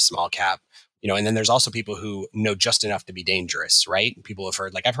 mid cap, small cap. And then there's also people who know just enough to be dangerous, right? People have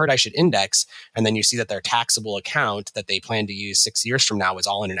heard, like, I've heard I should index, and then you see that their taxable account that they plan to use 6 years from now is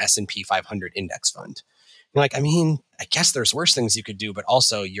all in an S&P 500 index fund. You're like, I mean, I guess there's worse things you could do, but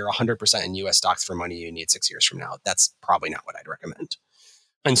also you're 100% in US stocks for money you need 6 years from now. That's probably not what I'd recommend.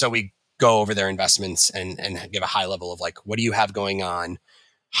 And so we go over their investments and give a high level of like, what do you have going on?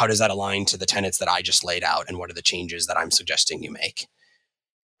 How does that align to the tenets that I just laid out? And what are the changes that I'm suggesting you make?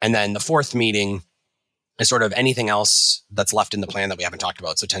 And then the fourth meeting is sort of anything else that's left in the plan that we haven't talked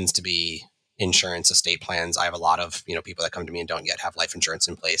about. So it tends to be insurance, estate plans. I have a lot of, people that come to me and don't yet have life insurance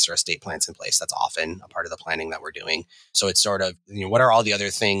in place or estate plans in place. That's often a part of the planning that we're doing. So it's sort of, what are all the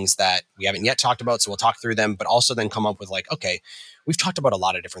other things that we haven't yet talked about? So we'll talk through them, but also then come up with like, okay, we've talked about a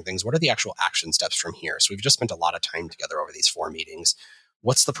lot of different things. What are the actual action steps from here? So we've just spent a lot of time together over these 4 meetings.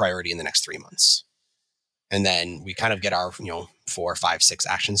 What's the priority in the next 3 months? And then we kind of get our, 4, 5, 6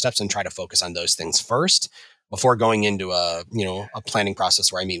 action steps and try to focus on those things first before going into a planning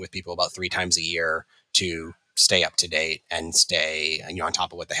process where I meet with people about 3 times a year to stay up to date and stay, on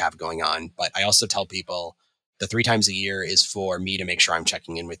top of what they have going on. But I also tell people the 3 times a year is for me to make sure I'm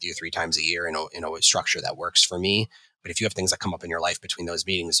checking in with you 3 times a year in a structure that works for me. But if you have things that come up in your life between those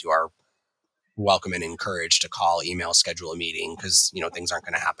meetings, you are welcome and encouraged to call, email, schedule a meeting, because things aren't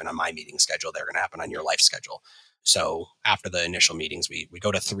going to happen on my meeting schedule. They're going to happen on your life schedule. So after the initial meetings, we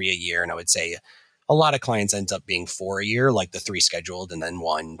go to 3 a year, and I would say a lot of clients ends up being 4 a year, like the 3 scheduled and then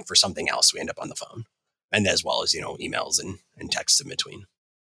 1 for something else. We end up on the phone, and as well as emails and texts in between.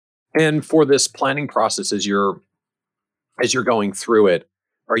 And for this planning process, as you're going through it,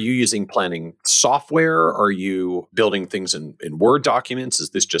 are you using planning software? Are you building things in Word documents?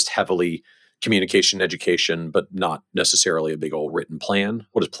 Is this just heavily communication, education, but not necessarily a big old written plan?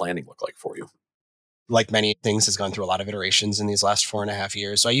 What does planning look like for you? Like many things, has gone through a lot of iterations in these last 4.5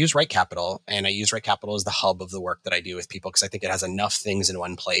 years. So I use Right Capital, and I use Right Capital as the hub of the work that I do with people, because I think it has enough things in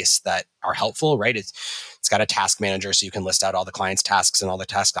one place that are helpful, right? It's got a task manager, so you can list out all the clients' tasks and all the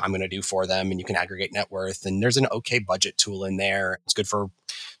tasks I'm going to do for them, and you can aggregate net worth. And there's an okay budget tool in there. It's good for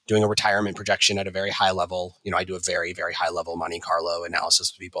doing a retirement projection at a very high level. I do a very, very high level Monte Carlo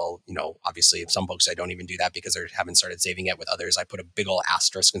analysis with people. Obviously some folks, I don't even do that because they haven't started saving yet. With others, I put a big old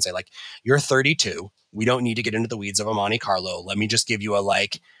asterisk and say, like, you're 32. We don't need to get into the weeds of a Monte Carlo. Let me just give you a,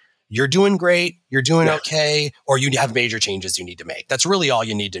 like, you're doing great, you're doing okay, or you have major changes you need to make. That's really all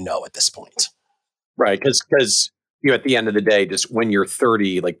you need to know at this point. Right. Because at the end of the day, just when you're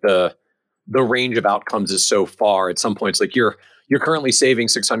 30, like the range of outcomes is so far. At some points, like you're currently saving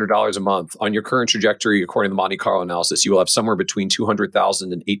 $600 a month. On your current trajectory, according to the Monte Carlo analysis, you will have somewhere between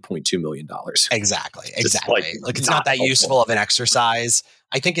 $200,000 and $8.2 million. Exactly. Like it's not that helpful. Useful of an exercise.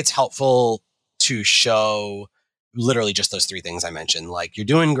 I think it's helpful to show literally just those 3 things I mentioned. Like, you're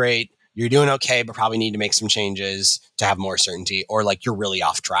doing great, you're doing okay, but probably need to make some changes to have more certainty, or like you're really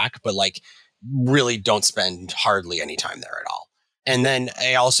off track, but like really don't spend hardly any time there at all. And then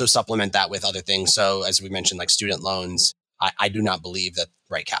I also supplement that with other things. So as we mentioned, like student loans, I do not believe that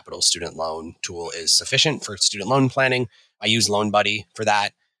Right Capital's student loan tool is sufficient for student loan planning. I use Loan Buddy for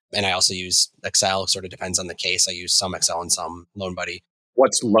that. And I also use Excel. Sort of depends on the case. I use some Excel and some Loan Buddy.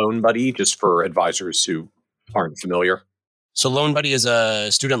 What's Loan Buddy, just for advisors who aren't familiar? So Loan Buddy is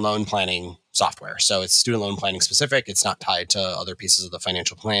a student loan planning software. So it's student loan planning specific. It's not tied to other pieces of the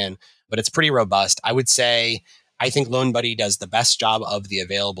financial plan, but it's pretty robust. I would say, I think Loan Buddy does the best job of the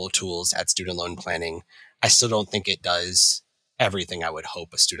available tools at student loan planning. I still don't think it does everything I would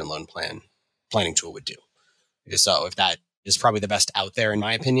hope a student loan planning tool would do. So if that is probably the best out there, in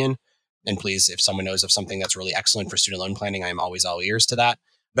my opinion, and please, if someone knows of something that's really excellent for student loan planning, I'm always all ears to that.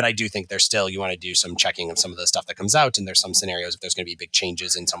 But I do think there's still, you want to do some checking of some of the stuff that comes out. And there's some scenarios, if there's going to be big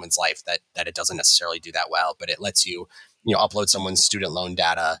changes in someone's life, that it doesn't necessarily do that well, but it lets you, upload someone's student loan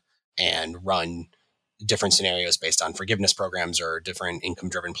data and run different scenarios based on forgiveness programs or different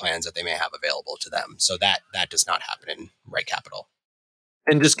income-driven plans that they may have available to them. So that does not happen in Right Capital.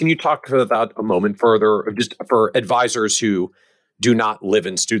 And just, can you talk about that a moment further, just for advisors who do not live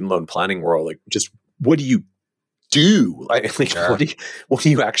in student loan planning world? Like, just what do you do? Like, Sure. what are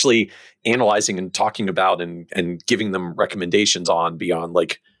you actually analyzing and talking about and giving them recommendations on, beyond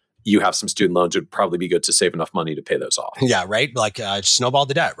like, you have some student loans, it would probably be good to save enough money to pay those off? Yeah, right. Like snowball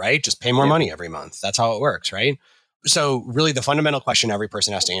the debt, right? Just pay more money every month. That's how it works, right? So really the fundamental question every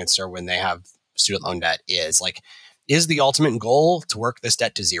person has to answer when they have student loan debt is like, is the ultimate goal to work this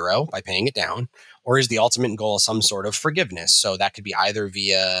debt to zero by paying it down, or is the ultimate goal some sort of forgiveness? So that could be either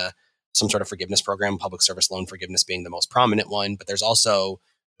via some sort of forgiveness program, public service loan forgiveness being the most prominent one. But there's also,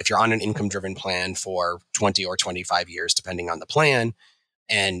 if you're on an income-driven plan for 20 or 25 years, depending on the plan,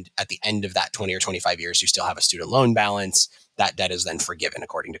 and at the end of that 20 or 25 years, you still have a student loan balance, that debt is then forgiven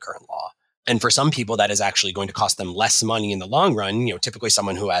according to current law. And for some people, that is actually going to cost them less money in the long run. Typically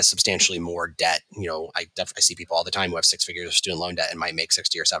someone who has substantially more debt. I see people all the time who have 6 figures of student loan debt and might make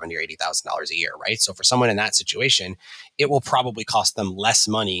 $60 or $70 or $80,000 a year, right? So for someone in that situation, it will probably cost them less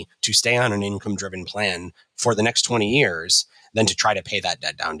money to stay on an income-driven plan for the next 20 years than to try to pay that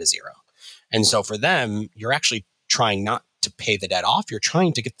debt down to zero. And so for them, you're actually trying not to pay the debt off. You're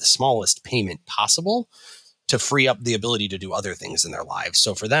trying to get the smallest payment possible to free up the ability to do other things in their lives.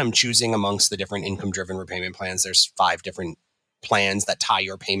 So for them, choosing amongst the different income-driven repayment plans, there's 5 different plans that tie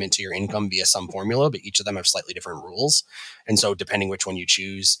your payment to your income via some formula, but each of them have slightly different rules. And so depending which one you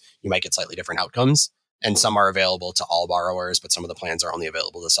choose, you might get slightly different outcomes. And some are available to all borrowers, but some of the plans are only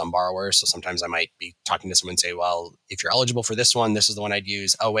available to some borrowers. So sometimes I might be talking to someone and say, well, if you're eligible for this one, this is the one I'd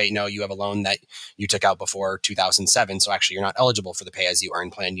use. Oh, wait, no, you have a loan that you took out before 2007. So actually you're not eligible for the pay as you earn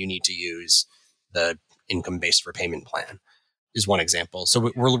plan. You need to use the income-based repayment plan is one example.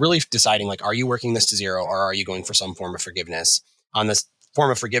 So we're really deciding, like, are you working this to zero or are you going for some form of forgiveness? On this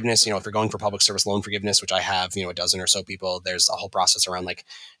form of forgiveness, if you're going for public service loan forgiveness, which I have, a dozen or so people, there's a whole process around, like,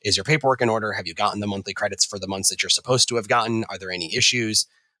 is your paperwork in order? Have you gotten the monthly credits for the months that you're supposed to have gotten? Are there any issues?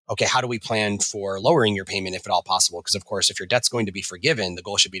 Okay, how do we plan for lowering your payment if at all possible? Because of course, if your debt's going to be forgiven, the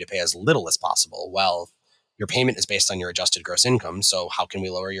goal should be to pay as little as possible. Well, your payment is based on your adjusted gross income. So how can we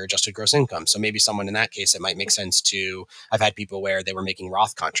lower your adjusted gross income? So maybe someone in that case, it might make sense to, I've had people where they were making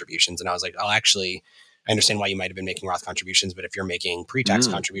Roth contributions and I was like, oh, actually, I understand why you might have been making Roth contributions, but if you're making pre-tax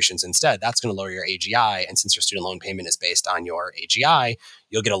contributions instead, that's going to lower your AGI. And since your student loan payment is based on your AGI,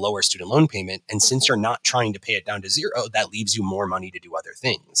 you'll get a lower student loan payment. And since you're not trying to pay it down to zero, that leaves you more money to do other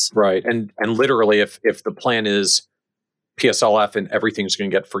things. Right. And literally, if the plan is PSLF and everything's going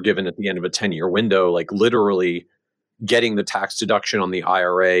to get forgiven at the end of a 10-year window, like literally getting the tax deduction on the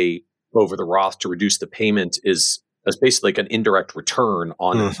IRA over the Roth to reduce the payment is basically like an indirect return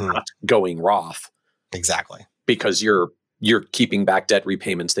on not going Roth. Exactly. Because you're keeping back debt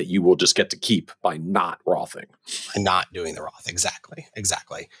repayments that you will just get to keep by not Rothing. And not doing the Roth.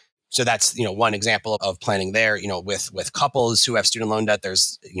 Exactly. So that's, one example of planning there. With couples who have student loan debt,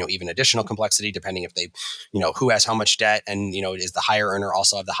 there's, even additional complexity depending if they, who has how much debt and, is the higher earner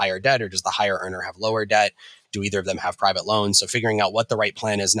also have the higher debt or does the higher earner have lower debt? Do either of them have private loans? So figuring out what the right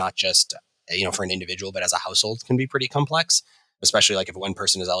plan is, not just, for an individual, but as a household can be pretty complex, especially like if one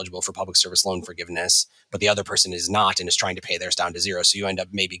person is eligible for public service loan forgiveness, but the other person is not and is trying to pay theirs down to zero. So you end up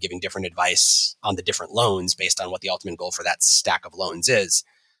maybe giving different advice on the different loans based on what the ultimate goal for that stack of loans is.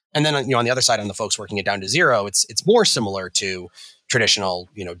 And then, on the other side, on the folks working it down to zero, it's more similar to traditional,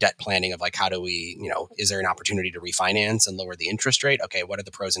 debt planning of like, how do we, is there an opportunity to refinance and lower the interest rate? Okay, what are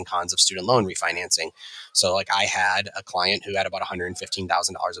the pros and cons of student loan refinancing? So like I had a client who had about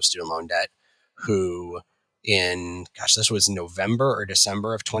 $115,000 of student loan debt who this was November or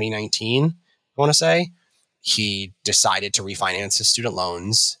December of 2019, I want to say. He decided to refinance his student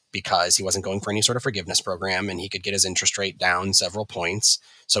loans because he wasn't going for any sort of forgiveness program and he could get his interest rate down several points.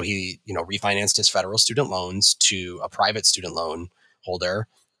 So he, refinanced his federal student loans to a private student loan holder.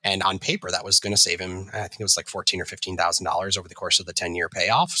 And on paper, that was going to save him, I think it was like $14,000 or $15,000 over the course of the 10-year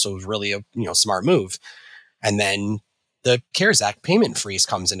payoff. So it was really a smart move. And then the CARES Act payment freeze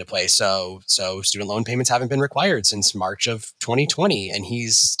comes into play. So student loan payments haven't been required since March of 2020. And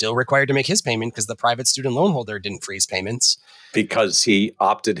he's still required to make his payment because the private student loan holder didn't freeze payments. Because he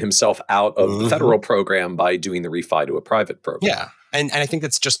opted himself out of the federal program by doing the refi to a private program. Yeah. And I think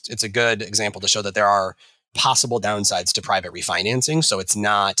it's a good example to show that there are possible downsides to private refinancing. So it's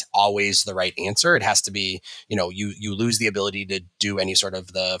not always the right answer. It has to be, you lose the ability to do any sort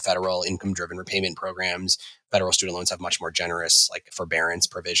of the federal income-driven repayment programs. Federal student loans have much more generous like forbearance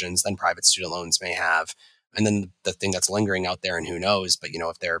provisions than private student loans may have. And then the thing that's lingering out there, and who knows, but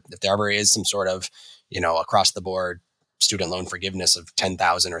if there ever is some sort of, across the board student loan forgiveness of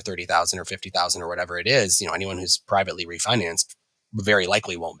 $10,000 or $30,000 or $50,000 or whatever it is, anyone who's privately refinanced very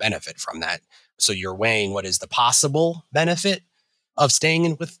likely won't benefit from that. So you're weighing what is the possible benefit of staying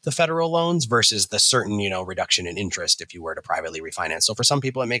in with the federal loans versus the certain, reduction in interest if you were to privately refinance. So for some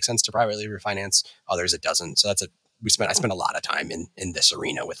people, it makes sense to privately refinance. Others, it doesn't. So I spend a lot of time in this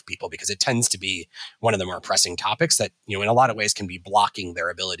arena with people because it tends to be one of the more pressing topics that, in a lot of ways can be blocking their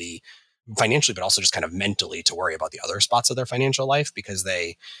ability financially, but also just kind of mentally to worry about the other spots of their financial life because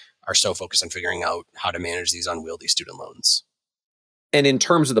they are so focused on figuring out how to manage these unwieldy student loans. And in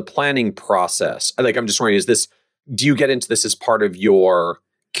terms of the planning process, I'm just wondering, do you get into this as part of your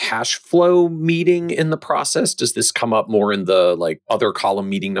cash flow meeting in the process? Does this come up more in the other column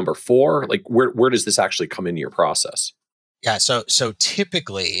meeting number 4? Where does this actually come into your process? Yeah, so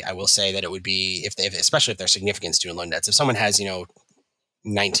typically I will say that it would be especially if they're significant student loan debts. If someone has,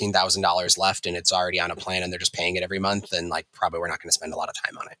 $19,000 left and it's already on a plan and they're just paying it every month, then probably we're not going to spend a lot of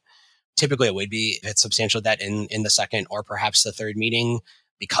time on it. Typically it would be if it's substantial debt in the second or perhaps the third meeting,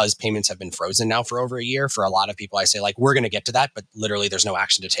 because payments have been frozen now for over a year. For a lot of people, I say we're going to get to that, but literally there's no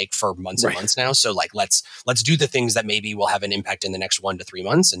action to take for months and months now. So let's do the things that maybe will have an impact in the next 1 to 3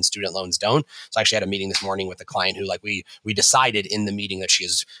 months, and student loans don't. So I actually had a meeting this morning with a client who we decided in the meeting that she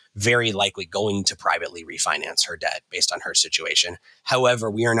is very likely going to privately refinance her debt based on her situation. However,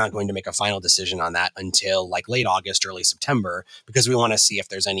 we are not going to make a final decision on that until late August, early September, because we want to see if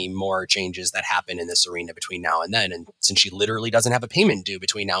there's any more changes that happen in this arena between now and then. And since she literally doesn't have a payment due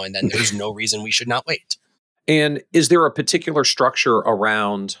between now and then, there's no reason we should not wait. And is there a particular structure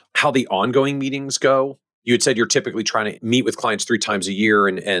around how the ongoing meetings go? You had said you're typically trying to meet with clients 3 times a year,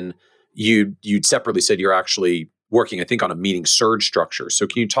 and you'd separately said you're actually working, I think, on a meeting surge structure. So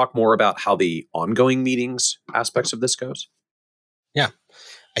can you talk more about how the ongoing meetings aspects of this goes? Yeah.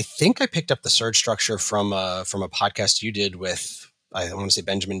 I think I picked up the surge structure from a podcast you did with, I want to say,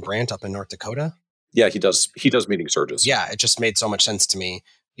 Benjamin Brandt up in North Dakota. Yeah, he does meeting surges. Yeah, it just made so much sense to me.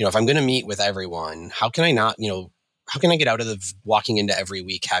 If I'm going to meet with everyone, how can I get out of the walking into every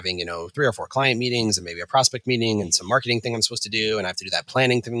week having, 3 or 4 client meetings and maybe a prospect meeting and some marketing thing I'm supposed to do, and I have to do that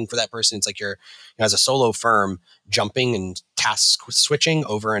planning thing for that person. It's you're, as a solo firm, jumping and task switching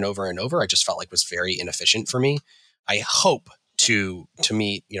over and over and over. I just felt was very inefficient for me. I hope to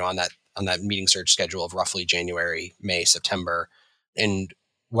meet, on that meeting surge schedule of roughly January, May, September. And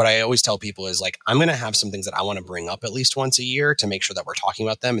what I always tell people is I'm going to have some things that I want to bring up at least once a year to make sure that we're talking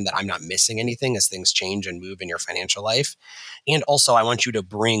about them and that I'm not missing anything as things change and move in your financial life. And also I want you to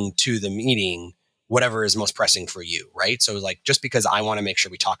bring to the meeting whatever is most pressing for you, right? So just because I want to make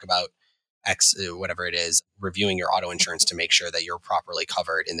sure we talk about X, whatever it is, reviewing your auto insurance to make sure that you're properly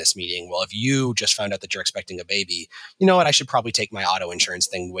covered in this meeting. Well, if you just found out that you're expecting a baby, you know what? I should probably take my auto insurance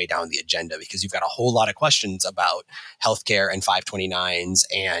thing way down the agenda, because you've got a whole lot of questions about healthcare and 529s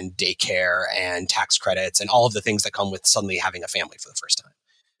and daycare and tax credits and all of the things that come with suddenly having a family for the first time.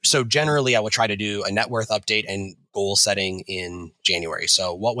 So generally, I would try to do a net worth update and goal setting in January.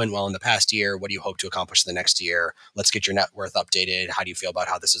 So what went well in the past year? What do you hope to accomplish the next year? Let's get your net worth updated. How do you feel about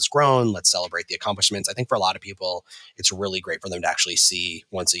how this has grown? Let's celebrate the accomplishments. I think for a lot of people, it's really great for them to actually see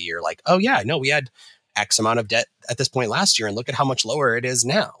once a year, oh yeah, no, we had X amount of debt at this point last year, and look at how much lower it is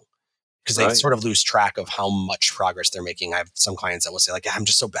now. Because they sort of lose track of how much progress they're making. I have some clients that will say I'm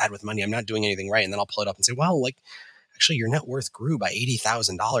just so bad with money, I'm not doing anything right. And then I'll pull it up and say, well, actually your net worth grew by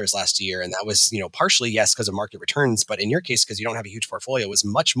 $80,000 last year. And that was, partially, yes, because of market returns. But in your case, because you don't have a huge portfolio, it was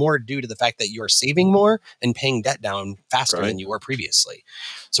much more due to the fact that you are saving more and paying debt down faster than you were previously.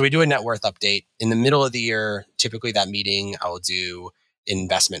 So we do a net worth update. In the middle of the year, typically that meeting, I will do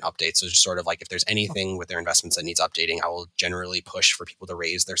investment updates. So just sort of if there's anything with their investments that needs updating, I will generally push for people to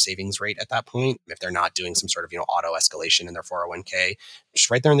raise their savings rate at that point. If they're not doing some sort of, auto escalation in their 401k,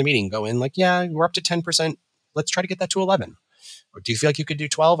 just right there in the meeting, go in yeah, we're up to 10%. Let's try to get that to 11. Or do you feel like you could do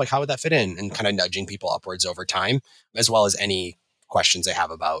 12? How would that fit in? And kind of nudging people upwards over time, as well as any questions they have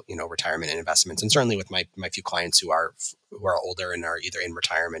about, retirement and investments. And certainly with my few clients who are older and are either in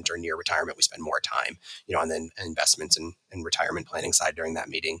retirement or near retirement, we spend more time, on the investments and retirement planning side during that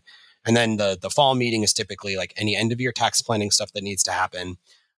meeting. And then the fall meeting is typically any end of year tax planning stuff that needs to happen.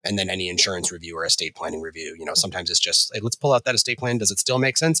 And then any insurance review or estate planning review. Sometimes it's just, hey, let's pull out that estate plan. Does it still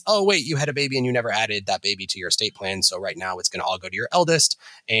make sense? Oh, wait, you had a baby and you never added that baby to your estate plan. So right now it's going to all go to your eldest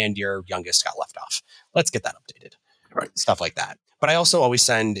and your youngest got left off. Let's get that updated. Right. Stuff like that. But I also always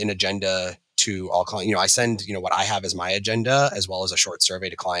send an agenda to all clients. I send, what I have as my agenda, as well as a short survey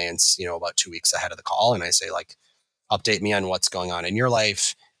to clients, about 2 weeks ahead of the call. And I say, update me on what's going on in your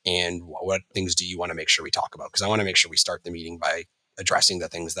life and what things do you want to make sure we talk about? Because I want to make sure we start the meeting by addressing the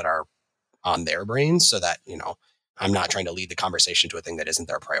things that are on their brains so that, I'm not trying to lead the conversation to a thing that isn't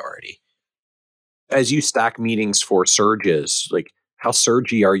their priority. As you stack meetings for surges, how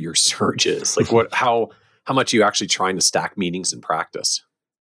surgy are your surges? How much are you actually trying to stack meetings in practice?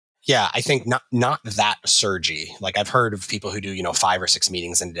 Yeah, I think not that surgy. I've heard of people who do, 5 or 6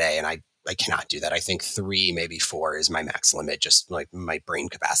 meetings in a day, and I cannot do that. I think 3, maybe 4 is my max limit, just my brain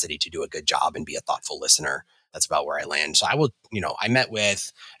capacity to do a good job and be a thoughtful listener. that's about where I land. So I will, I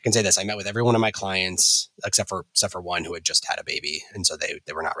can say this, I met with every one of my clients except for one who had just had a baby. And so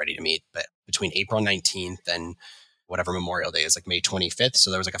they were not ready to meet. But between April 19th and whatever Memorial Day is, like May 25th. So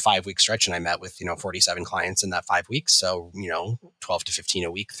there was like a 5-week stretch, and I met with, 47 clients in that 5 weeks. So, 12 to 15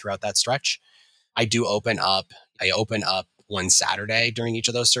 a week throughout that stretch. I open up one Saturday during each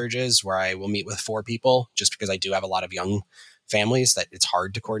of those surges where I will meet with 4 people, just because I do have a lot of young families that it's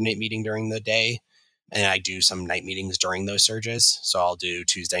hard to coordinate meeting during the day. And I do some night meetings during those surges. So I'll do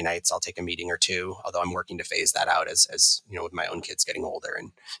Tuesday nights, I'll take a meeting or 2, although I'm working to phase that out as with my own kids getting older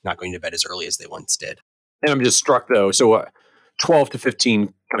and not going to bed as early as they once did. And I'm just struck though. So 12 to 15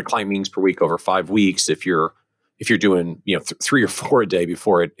 kind of client meetings per week over 5 weeks. If you're doing, 3 or 4 a day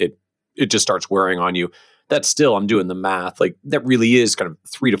before it just starts wearing on you, that's still, I'm doing the math. Like that really is kind of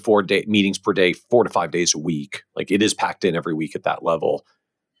 3 to 4 meetings per day, 4 to 5 days a week. Like it is packed in every week at that level,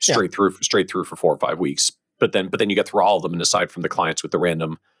 straight through for 4 or 5 weeks. But then you get through all of them, and aside from the clients with the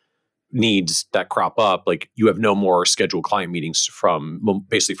random needs that crop up, like you have no more scheduled client meetings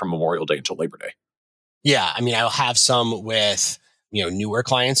basically from Memorial Day until Labor Day. Yeah, I mean, I'll have some with newer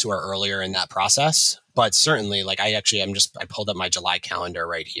clients who are earlier in that process, but certainly, like I pulled up my July calendar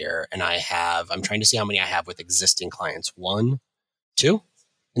right here, and I'm trying to see how many I have with existing clients. 1, 2.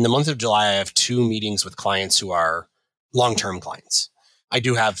 In the month of July, I have 2 meetings with clients who are long-term clients. I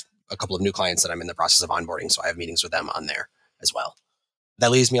do have a couple of new clients that I'm in the process of onboarding, so I have meetings with them on there as well.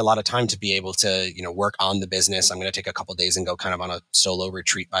 That leaves me a lot of time to be able to, work on the business. I'm going to take a couple of days and go kind of on a solo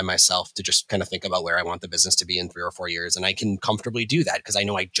retreat by myself to just kind of think about where I want the business to be in 3 or 4 years. And I can comfortably do that because I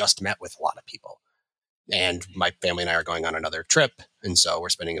know I just met with a lot of people. And my family and I are going on another trip. And so we're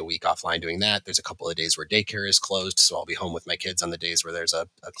spending a week offline doing that. There's a couple of days where daycare is closed. So I'll be home with my kids on the days where there's a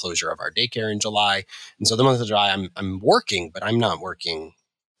closure of our daycare in July. And so the month of July, I'm working, but I'm not working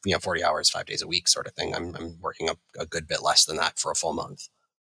 40 hours, 5 days a week sort of thing. I'm working a good bit less than that for a full month.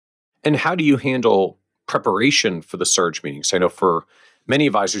 And how do you handle preparation for the surge meetings? I know for many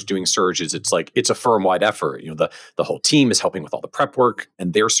advisors doing surges, it's like it's a firm-wide effort. The whole team is helping with all the prep work,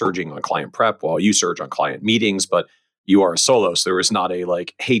 and they're surging on client prep while you surge on client meetings. But you are a solo, so there is not a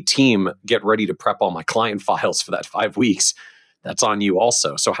like, hey team, get ready to prep all my client files for that 5 weeks. That's on you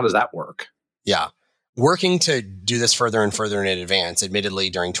also. So how does that work? Yeah. Working to do this further and further in advance, admittedly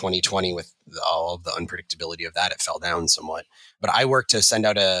during 2020 with all of the unpredictability of that, it fell down somewhat. But I worked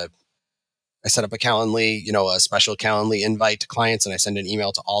to I set up a Calendly, a special Calendly invite to clients, and I send an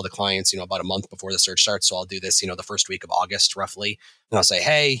email to all the clients, about a month before the search starts. So I'll do this, the first week of August roughly. And I'll say,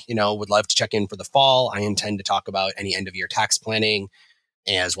 hey, would love to check in for the fall. I intend to talk about any end of year tax planning,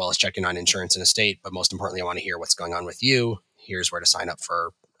 as well as check in on insurance and estate. But most importantly, I want to hear what's going on with you. Here's where to sign up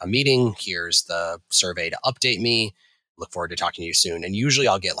for a meeting. Here's the survey to update me. Look forward to talking to you soon. And usually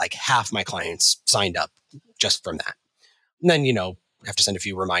I'll get like half my clients signed up just from that. And then, have to send a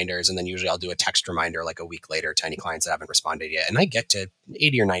few reminders, and then usually I'll do a text reminder like a week later to any clients that haven't responded yet. And I get to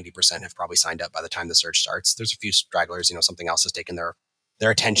 80 or 90% have probably signed up by the time the search starts. There's a few stragglers, something else has taken their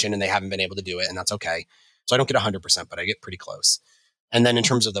attention and they haven't been able to do it, and that's okay. So I don't get 100%, but I get pretty close. And then in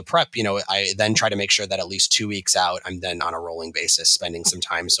terms of the prep, I then try to make sure that at least 2 weeks out, I'm then on a rolling basis spending some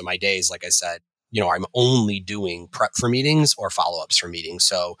time. So my days, like I said, I'm only doing prep for meetings or follow-ups for meetings.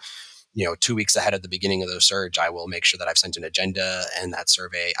 So 2 weeks ahead of the beginning of the surge, I will make sure that I've sent an agenda and that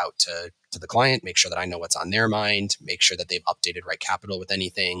survey out to the client, make sure that I know what's on their mind, make sure that they've updated Right Capital with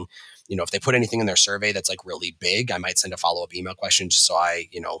anything. If they put anything in their survey that's like really big, I might send a follow-up email question just so I,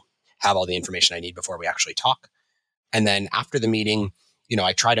 have all the information I need before we actually talk. And then after the meeting,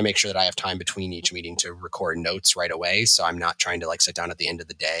 I try to make sure that I have time between each meeting to record notes right away. So I'm not trying to like sit down at the end of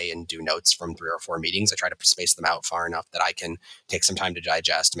the day and do notes from 3 or 4 meetings. I try to space them out far enough that I can take some time to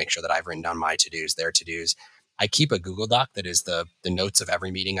digest, make sure that I've written down my to-dos, their to-dos. I keep a Google Doc that is the notes of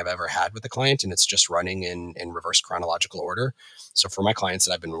every meeting I've ever had with a client, and it's just running in reverse chronological order. So for my clients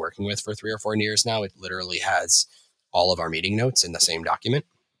that I've been working with for 3 or 4 years now, it literally has all of our meeting notes in the same document.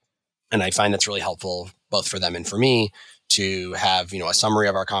 And I find that's really helpful both for them and for me to have, a summary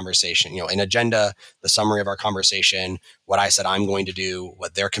of our conversation, an agenda, the summary of our conversation, what I said I'm going to do,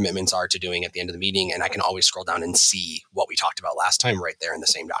 what their commitments are to doing at the end of the meeting. And I can always scroll down and see what we talked about last time right there in the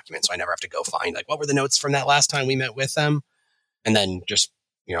same document. So I never have to go find like, what were the notes from that last time we met with them? And then just,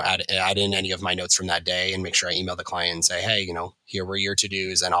 add in any of my notes from that day and make sure I email the client and say, hey, here were your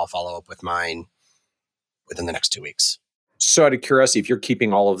to-dos, and I'll follow up with mine within the next 2 weeks. So out of curiosity, if you're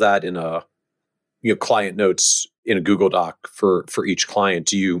keeping all of that in a client notes in a Google Doc for each client,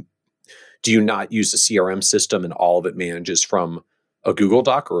 do you not use the CRM system and all of it manages from a Google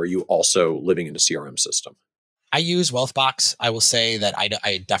Doc, or are you also living in a CRM system? I use WealthBox. I will say that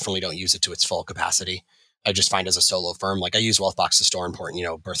I definitely don't use it to its full capacity. I just find as a solo firm, like I use Wealthbox to store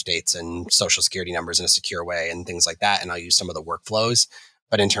important, birth dates and social security numbers in a secure way and things like that. And I'll use some of the workflows.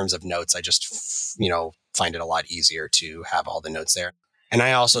 But in terms of notes, I just, find it a lot easier to have all the notes there. And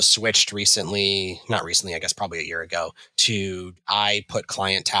I also switched not recently, I guess probably a year ago, I put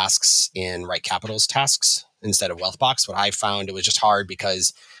client tasks in Right Capital's tasks instead of Wealthbox. What I found, it was just hard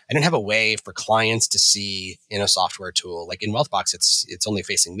because I didn't have a way for clients to see in a software tool. Like in Wealthbox, it's only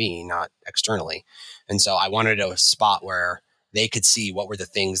facing me, not externally. And so I wanted a spot where they could see what were the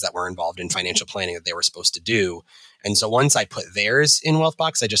things that were involved in financial planning that they were supposed to do. And so once I put theirs in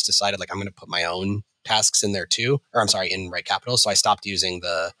Wealthbox, I just decided like I'm going to put my own tasks in there too, in Right Capital. So I stopped using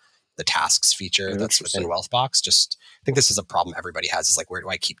the tasks feature that's within Wealthbox. Just I think this is a problem everybody has, is like, where do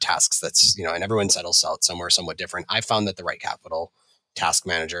I keep tasks? That's, and everyone settles out somewhere somewhat different. I found that the Right Capital task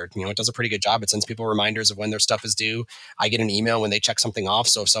manager, it does a pretty good job. It sends people reminders of when their stuff is due. I get an email when they check something off.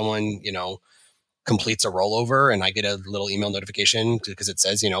 So if someone, completes a rollover, and I get a little email notification because it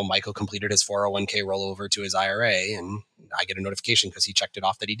says, Michael completed his 401k rollover to his IRA, and I get a notification because he checked it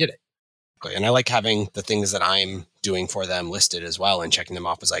off that he did it. And I like having the things that I'm doing for them listed as well and checking them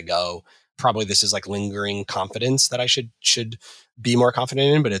off as I go. Probably this is like lingering confidence that I should be more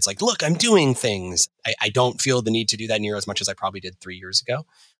confident in, but it's like, look, I'm doing things. I don't feel the need to do that near as much as I probably did 3 years ago,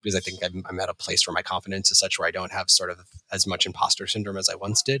 because I think I'm at a place where my confidence is such where I don't have sort of as much imposter syndrome as I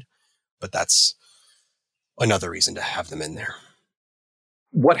once did. But that's another reason to have them in there.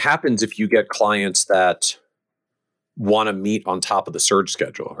 What happens if you get clients that want to meet on top of the surge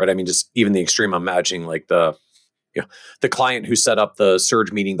schedule, right? I mean, just even the extreme, I'm imagining like the client who set up the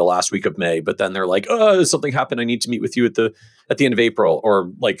surge meeting the last week of May, but then they're like, oh, something happened, I need to meet with you at the end of April.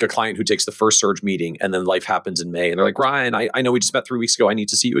 Or like a client who takes the first surge meeting and then life happens in May and they're like, Ryan, I know we just met 3 weeks ago, I need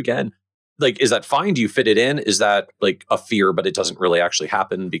to see you again. Like, is that fine? Do you fit it in? Is that like a fear, but it doesn't really actually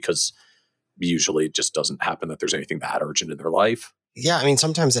happen because usually it just doesn't happen that there's anything that urgent in their life? Yeah, I mean,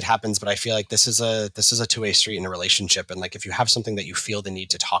 sometimes it happens, but I feel like this is a two-way street in a relationship. And like, if you have something that you feel the need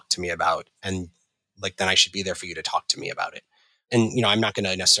to talk to me about, and like, then I should be there for you to talk to me about it. And, I'm not going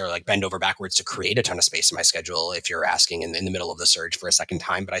to necessarily like bend over backwards to create a ton of space in my schedule if you're asking in the middle of the surge for a second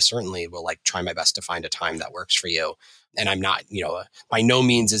time, but I certainly will like try my best to find a time that works for you. And I'm not, by no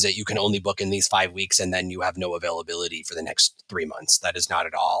means is it you can only book in these 5 weeks and then you have no availability for the next 3 months. That is not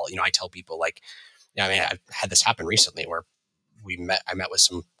at all. I tell people like, I've had this happen recently where I met with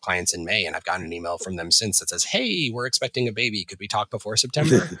some clients in May, and I've gotten an email from them since that says, hey, we're expecting a baby. Could we talk before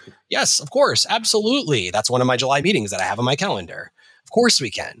September? Yes, of course. Absolutely. That's one of my July meetings that I have on my calendar. Of course we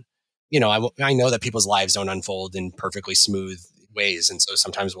can. I know that people's lives don't unfold in perfectly smooth ways. And so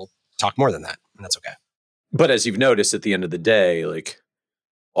sometimes we'll talk more than that, and that's okay. But as you've noticed, at the end of the day, like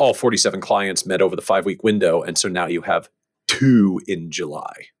all 47 clients met over the 5-week window. And so now you have 2 in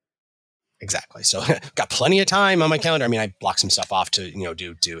July. Exactly. So got plenty of time on my calendar. I mean, I block some stuff off to,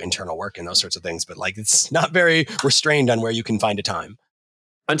 do internal work and those sorts of things, but like, it's not very restrained on where you can find a time.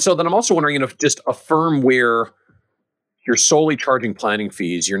 And so then I'm also wondering, if just a firm where you're solely charging planning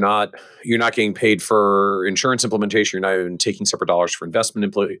fees, you're not getting paid for insurance implementation, you're not even taking separate dollars for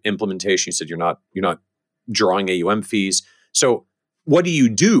investment implementation. You said you're not drawing AUM fees. So what do you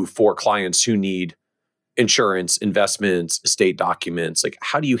do for clients who need insurance, investments, estate documents? Like,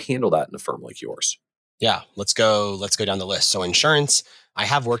 how do you handle that in a firm like yours? Yeah, let's go down the list. So insurance, I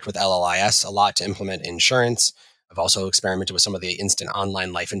have worked with LLIS a lot to implement insurance. I've also experimented with some of the instant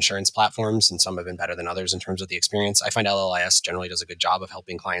online life insurance platforms, and some have been better than others in terms of the experience. I find LLIS generally does a good job of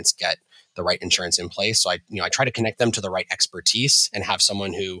helping clients get the right insurance in place. So I try to connect them to the right expertise and have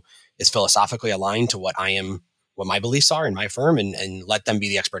someone who is philosophically aligned to what my beliefs are in my firm, and let them be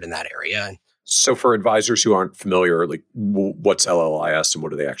the expert in that area. So for advisors who aren't familiar, like what's LLIS and what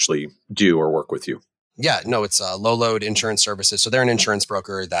do they actually do or work with you? Yeah, no, it's low load insurance services. So they're an insurance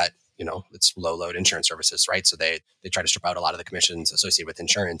broker that, it's low load insurance services, right? So they try to strip out a lot of the commissions associated with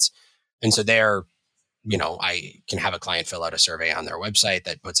insurance. And so they're, I can have a client fill out a survey on their website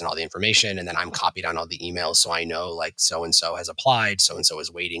that puts in all the information, and then I'm copied on all the emails. So I know like so-and-so has applied, so-and-so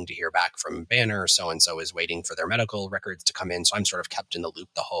is waiting to hear back from Banner, so-and-so is waiting for their medical records to come in. So I'm sort of kept in the loop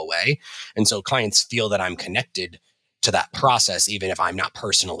the whole way. And so clients feel that I'm connected to that process, even if I'm not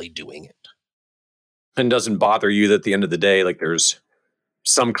personally doing it. And doesn't bother you that at the end of the day, like there's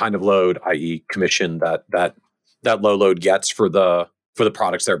some kind of load, i.e. commission that low load gets for the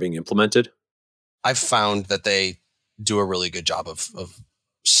products that are being implemented? I've found that they do a really good job of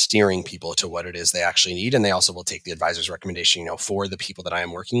steering people to what it is they actually need. And they also will take the advisor's recommendation, for the people that I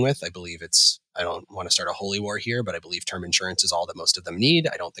am working with. I believe I don't want to start a holy war here, but I believe term insurance is all that most of them need.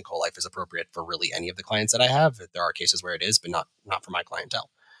 I don't think whole life is appropriate for really any of the clients that I have. There are cases where it is, but not for my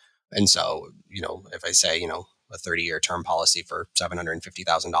clientele. And so, if I say, a 30-year term policy for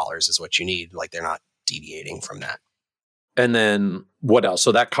 $750,000 is what you need, like they're not deviating from that. And then what else?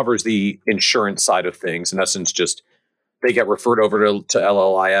 So that covers the insurance side of things. In essence, just they get referred over to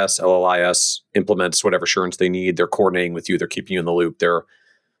LLIS. LLIS implements whatever assurance they need. They're coordinating with you. They're keeping you in the loop. They're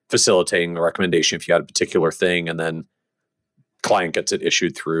facilitating the recommendation if you had a particular thing, and then client gets it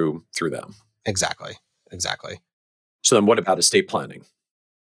issued through them. Exactly. So then what about estate planning?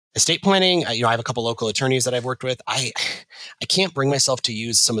 Estate planning, I have a couple local attorneys that I've worked with. I can't bring myself to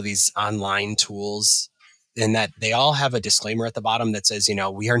use some of these online tools, in that they all have a disclaimer at the bottom that says,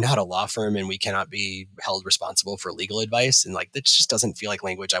 we are not a law firm and we cannot be held responsible for legal advice. And like, that just doesn't feel like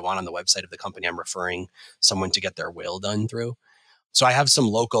language I want on the website of the company I'm referring someone to get their will done through. So I have some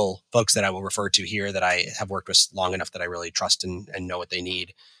local folks that I will refer to here that I have worked with long enough that I really trust and know what they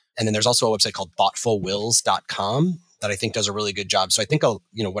need. And then there's also a website called thoughtfulwills.com that I think does a really good job. So I think,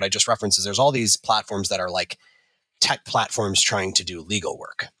 what I just referenced is there's all these platforms that are like tech platforms trying to do legal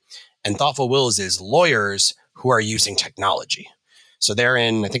work. And Thoughtful Wills is lawyers who are using technology. So they're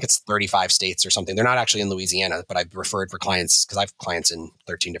in, I think it's 35 states or something. They're not actually in Louisiana, but I've referred for clients because I have clients in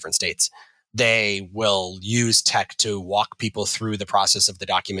 13 different states. They will use tech to walk people through the process of the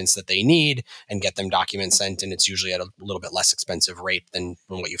documents that they need and get them documents sent. And it's usually at a little bit less expensive rate than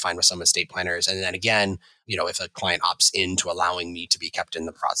what you find with some estate planners. And then again, if a client opts into allowing me to be kept in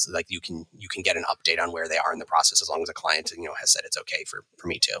the process, like you can get an update on where they are in the process as long as a client, has said it's okay for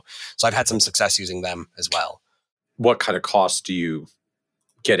me to. So I've had some success using them as well. What kind of costs do you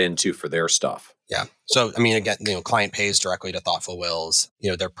get into for their stuff? Yeah. So, again, client pays directly to Thoughtful Wills.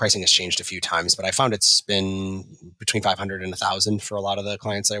 Their pricing has changed a few times, but I found it's been between $500 and $1,000 for a lot of the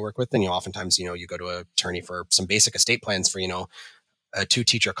clients I work with. And, oftentimes, you go to an attorney for some basic estate plans for, a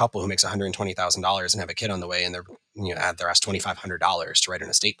 2-teacher couple who makes $120,000 and have a kid on the way. And they're asked $2,500 to write an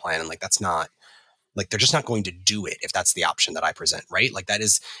estate plan. And like, that's not, like, they're just not going to do it if that's the option that I present, right? Like, that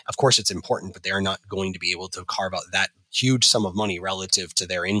is, of course it's important, but they're not going to be able to carve out that huge sum of money relative to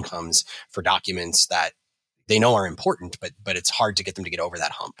their incomes for documents that they know are important, but it's hard to get them to get over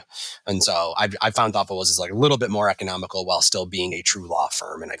that hump. And so I've found Thoughtful Wills is like a little bit more economical while still being a true law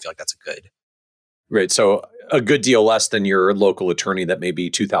firm. And I feel like that's good. Right. So a good deal less than your local attorney that may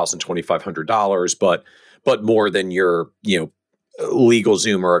be $2,000, $2,500, but more than your, legal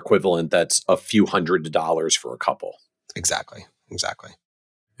Zoom or equivalent that's a few $100s for a couple. Exactly.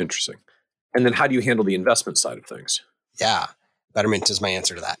 Interesting. And then how do you handle the investment side of things? Yeah. Betterment is my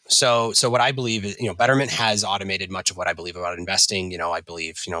answer to that. So what I believe is, Betterment has automated much of what I believe about investing. I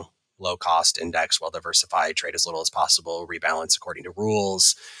believe, low cost, index, well diversified, trade as little as possible, rebalance according to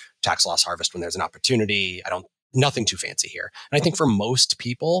rules, tax loss harvest when there's an opportunity. Nothing too fancy here. And I think for most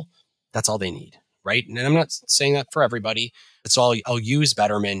people, that's all they need, right? And I'm not saying that for everybody. So I'll use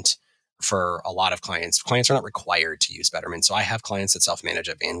Betterment for a lot of clients. Clients are not required to use Betterment. So I have clients that self-manage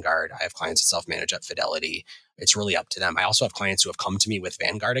at Vanguard. I have clients that self-manage at Fidelity. It's really up to them. I also have clients who have come to me with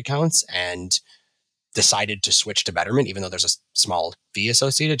Vanguard accounts and decided to switch to Betterment, even though there's a small fee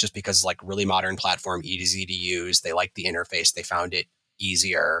associated, just because it's like really modern platform, easy to use. They like the interface. They found it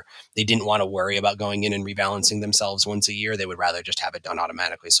easier. They didn't want to worry about going in and rebalancing themselves once a year. They would rather just have it done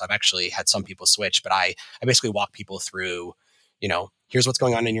automatically. So I've actually had some people switch, but I basically walk people through, here's what's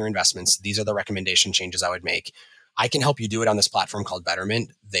going on in your investments. These are the recommendation changes I would make. I can help you do it on this platform called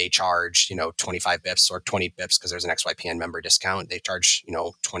Betterment. They charge, 25 bips or 20 bips because there's an XYPN member discount. They charge,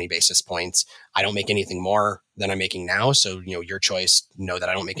 20 basis points. I don't make anything more than I'm making now. So, your choice, know that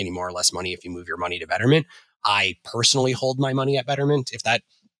I don't make any more or less money if you move your money to Betterment. I personally hold my money at Betterment if that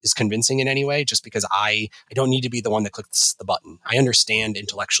is convincing in any way, just because I don't need to be the one that clicks the button. I understand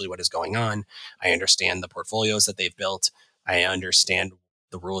intellectually what is going on. I understand the portfolios that they've built. I understand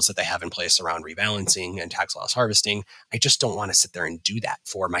the rules that they have in place around rebalancing and tax loss harvesting. I just don't want to sit there and do that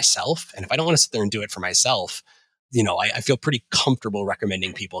for myself. And if I don't want to sit there and do it for myself, I feel pretty comfortable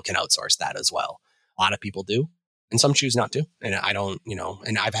recommending people can outsource that as well. A lot of people do, and some choose not to. And I don't,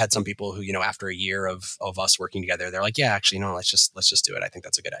 and I've had some people who, after a year of us working together, they're like, yeah, actually, let's just do it. I think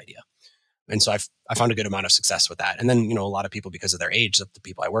that's a good idea. And so I found a good amount of success with that. And then, a lot of people, because of their age, the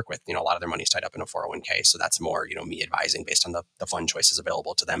people I work with, a lot of their money's tied up in a 401k. So that's more, me advising based on the fund choices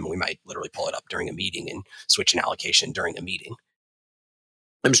available to them. We might literally pull it up during a meeting and switch an allocation during a meeting.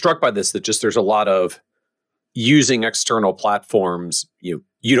 I'm struck by this, that just there's a lot of using external platforms. You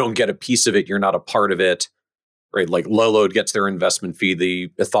don't get a piece of it. You're not a part of it, right? Like Lolo gets their investment fee.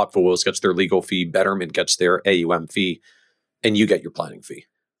 The Thoughtful Wills gets their legal fee. Betterment gets their AUM fee, and you get your planning fee.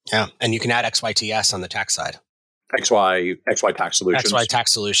 Yeah. And you can add XYTS on the tax side. XY tax solutions. XY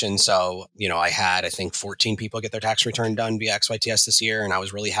tax solution. So, I had, I think 14 people get their tax return done via XYTS this year, and I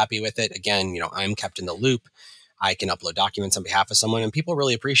was really happy with it. Again, I'm kept in the loop. I can upload documents on behalf of someone, and people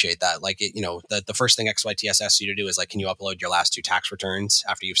really appreciate that. Like, the first thing XYTS asks you to do is like, can you upload your last 2 tax returns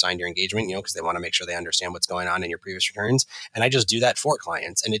after you've signed your engagement, because they want to make sure they understand what's going on in your previous returns. And I just do that for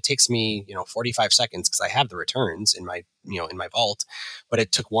clients. And it takes me, 45 seconds because I have the returns in my vault, but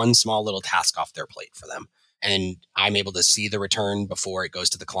it took one small little task off their plate for them. And I'm able to see the return before it goes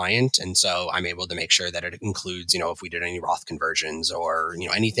to the client. And so I'm able to make sure that it includes, if we did any Roth conversions or,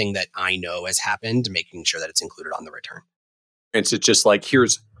 anything that I know has happened, making sure that it's included on the return. It's just like,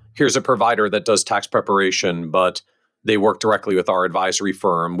 here's a provider that does tax preparation, but they work directly with our advisory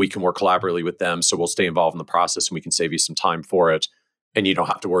firm. We can work collaboratively with them. So we'll stay involved in the process and we can save you some time for it. And you don't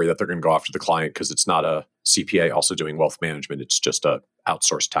have to worry that they're going to go after the client because it's not a CPA also doing wealth management. It's just a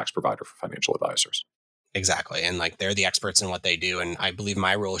outsourced tax provider for financial advisors. Exactly. And like, they're the experts in what they do. And I believe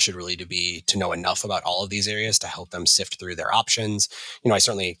my role should really be to know enough about all of these areas to help them sift through their options. I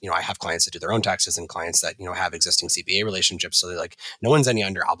certainly, I have clients that do their own taxes and clients that, have existing CPA relationships. So they're like, no one's any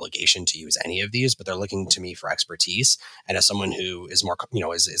under obligation to use any of these, but they're looking to me for expertise. And as someone who is more,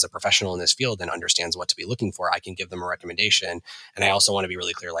 is a professional in this field and understands what to be looking for, I can give them a recommendation. And I also want to be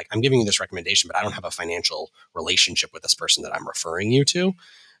really clear, like, I'm giving you this recommendation, but I don't have a financial relationship with this person that I'm referring you to.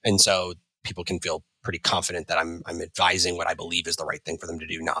 And so people can feel pretty confident that I'm advising what I believe is the right thing for them to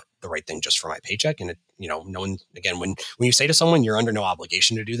do, not the right thing just for my paycheck. And no one, again, when you say to someone, you're under no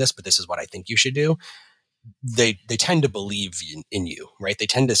obligation to do this, but this is what I think you should do, they tend to believe in you, right? They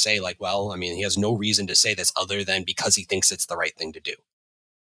tend to say like, well, he has no reason to say this other than because he thinks it's the right thing to do.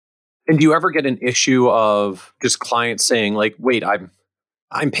 And do you ever get an issue of just clients saying like, wait,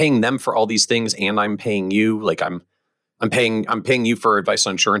 I'm paying them for all these things and I'm paying you, like I'm paying you for advice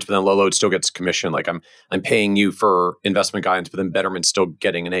on insurance, but then low load still gets commission. Like I'm paying you for investment guidance, but then Betterment's still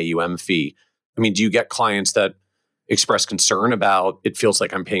getting an AUM fee. Do you get clients that express concern about it feels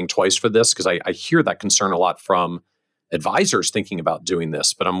like I'm paying twice for this? Because I hear that concern a lot from advisors thinking about doing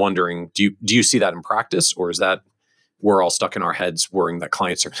this, but I'm wondering, do you see that in practice, or is that we're all stuck in our heads worrying that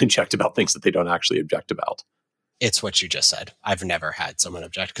clients are going to object about things that they don't actually object about? It's what you just said. I've never had someone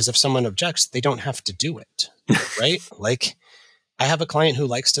object, because if someone objects, they don't have to do it, right? Like, I have a client who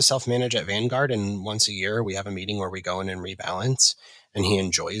likes to self-manage at Vanguard, and once a year we have a meeting where we go in and rebalance, and he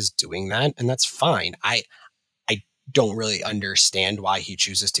enjoys doing that, and that's fine. I don't really understand why he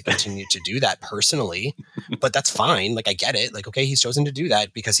chooses to continue to do that personally, but that's fine. Like, I get it. Like, okay, he's chosen to do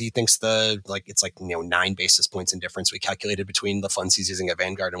that because he thinks it's 9 basis points in difference we calculated between the funds he's using at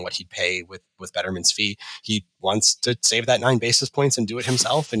Vanguard and what he'd pay with Betterment's fee. He wants to save that 9 basis points and do it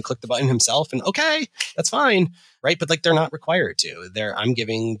himself and click the button himself. And okay, that's fine. Right. But like, they're not required to. I'm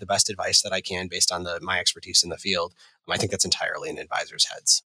giving the best advice that I can based on my expertise in the field. I think that's entirely in advisors'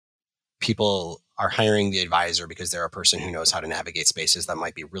 heads. People are hiring the advisor because they're a person who knows how to navigate spaces that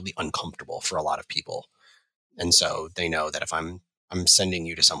might be really uncomfortable for a lot of people. And so they know that if I'm sending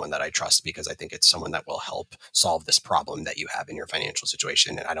you to someone that I trust because I think it's someone that will help solve this problem that you have in your financial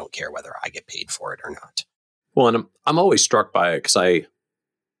situation, and I don't care whether I get paid for it or not. Well, and I'm always struck by it because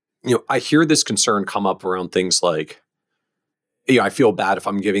I hear this concern come up around things like, I feel bad if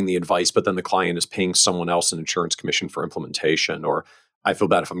I'm giving the advice, but then the client is paying someone else an insurance commission for implementation, or I feel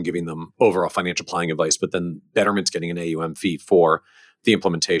bad if I'm giving them overall financial planning advice, but then Betterment's getting an AUM fee for the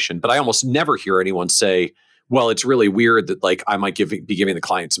implementation. But I almost never hear anyone say, well, it's really weird that like I might be giving the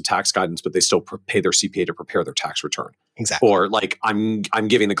client some tax guidance, but they still pay their CPA to prepare their tax return. Exactly. Or like I'm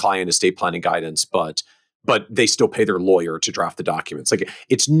giving the client estate planning guidance, but they still pay their lawyer to draft the documents. Like,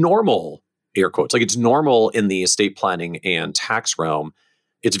 it's normal, air quotes, like it's normal in the estate planning and tax realm.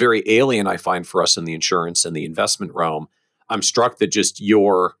 It's very alien, I find, for us in the insurance and the investment realm. I'm struck that just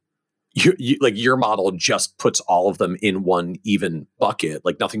your model just puts all of them in one even bucket.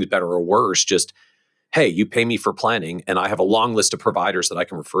 Like, nothing's better or worse. Just, hey, you pay me for planning, and I have a long list of providers that I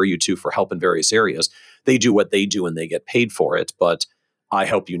can refer you to for help in various areas. They do what they do and they get paid for it, but I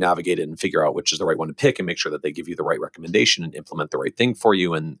help you navigate it and figure out which is the right one to pick and make sure that they give you the right recommendation and implement the right thing for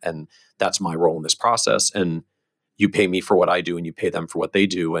you. And that's my role in this process. And you pay me for what I do and you pay them for what they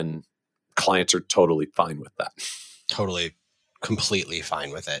do. And clients are totally fine with that. Totally, completely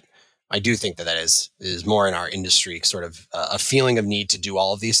fine with it. I do think that is more in our industry, sort of a feeling of need to do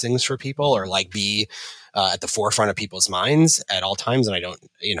all of these things for people, or like be at the forefront of people's minds at all times. And I don't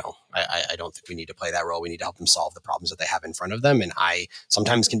think we need to play that role. We need to help them solve the problems that they have in front of them. And I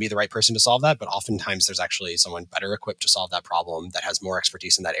sometimes can be the right person to solve that, but oftentimes there's actually someone better equipped to solve that problem that has more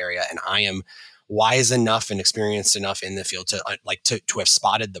expertise in that area. And I am wise enough and experienced enough in the field to to have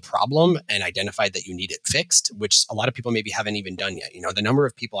spotted the problem and identified that you need it fixed, which a lot of people maybe haven't even done yet. The number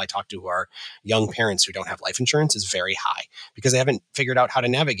of people I talk to who are young parents who don't have life insurance is very high because they haven't figured out how to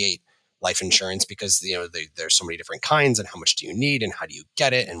navigate life insurance because there's so many different kinds, and how much do you need and how do you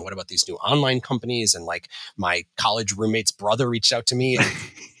get it, and what about these new online companies? And like my college roommate's brother reached out to me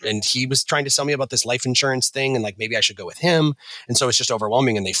and he was trying to sell me about this life insurance thing, and like maybe I should go with him. And so it's just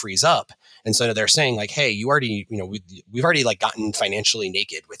overwhelming and they freeze up. And so they're saying like, hey, you already, we've already like gotten financially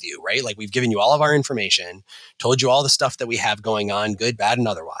naked with you, right? Like we've given you all of our information, told you all the stuff that we have going on, good, bad, and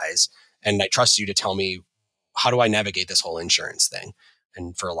otherwise. And I trust you to tell me, how do I navigate this whole insurance thing?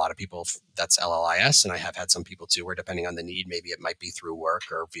 And for a lot of people, that's LLIS. And I have had some people too, where depending on the need, maybe it might be through work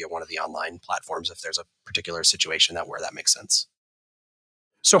or via one of the online platforms if there's a particular situation where that makes sense.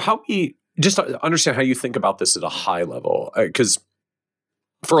 So help me just understand how you think about this at a high level. Because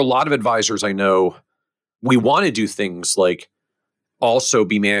for a lot of advisors, I know we want to do things like also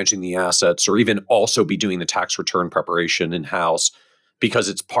be managing the assets or even also be doing the tax return preparation in-house because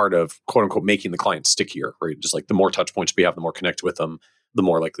it's part of, quote unquote, making the client stickier, right? Just like the more touch points we have, the more connected with them, the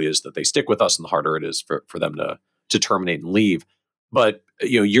more likely it is that they stick with us and the harder it is for them to terminate and leave. But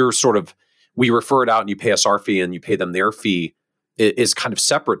you're sort of, we refer it out and you pay us our fee and you pay them their fee is kind of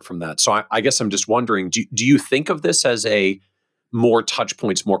separate from that. So I guess I'm just wondering, do you think of this as a more touch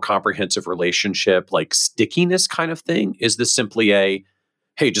points, more comprehensive relationship, like stickiness kind of thing? Is this simply a,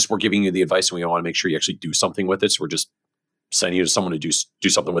 hey, just we're giving you the advice and we want to make sure you actually do something with it, so we're just sending you to someone to do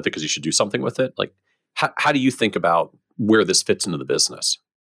something with it because you should do something with it? Like, how do you think about where this fits into the business?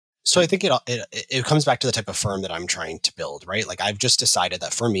 So I think it comes back to the type of firm that I'm trying to build, right? Like I've just decided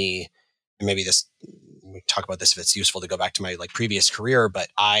that for me, and maybe we talk about this if it's useful to go back to my previous career, but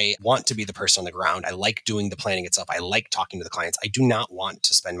I want to be the person on the ground. I like doing the planning itself. I like talking to the clients. I do not want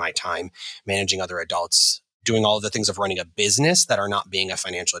to spend my time managing other adults, doing all of the things of running a business that are not being a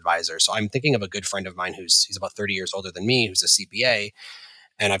financial advisor. So I'm thinking of a good friend of mine he's about 30 years older than me, who's a CPA.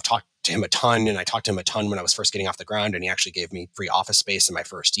 And I've talked to him a ton, and I talked to him a ton when I was first getting off the ground, and he actually gave me free office space in my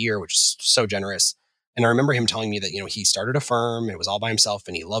first year, which is so generous. And I remember him telling me that, he started a firm and it was all by himself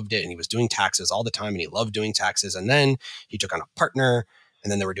and he loved it and he was doing taxes all the time and he loved doing taxes. And then he took on a partner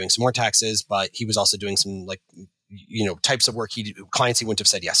and then they were doing some more taxes, but he was also doing some types of work clients he wouldn't have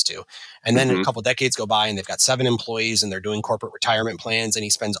said yes to. And then a couple of decades go by and they've got 7 employees and they're doing corporate retirement plans. And he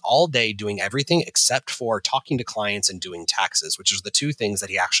spends all day doing everything except for talking to clients and doing taxes, which is the 2 things that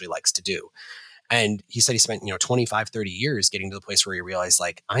he actually likes to do. And he said he spent, 25, 30 years getting to the place where he realized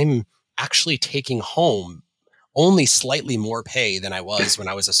I'm actually taking home only slightly more pay than I was when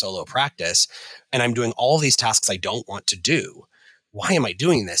I was a solo practice. And I'm doing all these tasks I don't want to do. Why am I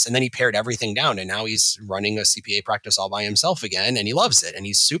doing this? And then he pared everything down and now he's running a CPA practice all by himself again. And he loves it. And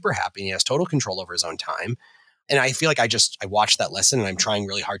he's super happy. And he has total control over his own time. And I feel like I watched that lesson and I'm trying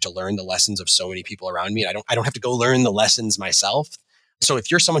really hard to learn the lessons of so many people around me. I don't have to go learn the lessons myself. So if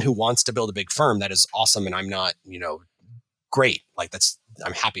you're someone who wants to build a big firm, that is awesome. And I'm not, great.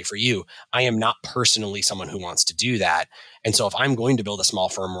 I'm happy for you. I am not personally someone who wants to do that. And so if I'm going to build a small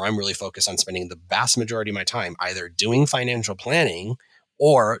firm where I'm really focused on spending the vast majority of my time either doing financial planning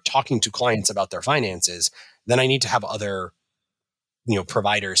or talking to clients about their finances, then I need to have other,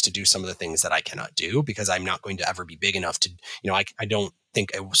 providers to do some of the things that I cannot do because I'm not going to ever be big enough to, I don't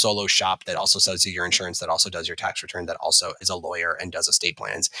think a solo shop that also sells you your insurance, that also does your tax return, that also is a lawyer and does estate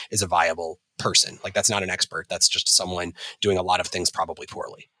plans is a viable person. That's not an expert. That's just someone doing a lot of things probably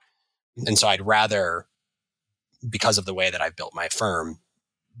poorly. And so I'd rather, because of the way that I've built my firm,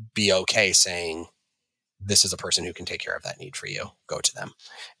 be okay saying, this is a person who can take care of that need for you. Go to them.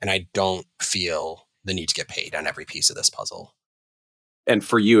 And I don't feel the need to get paid on every piece of this puzzle. And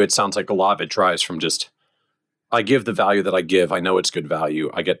for you, it sounds like a lot of it drives from just, I give the value that I give. I know it's good value.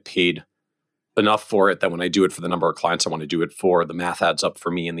 I get paid enough for it that when I do it for the number of clients I want to do it for, the math adds up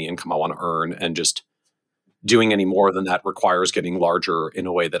for me and the income I want to earn. And just doing any more than that requires getting larger in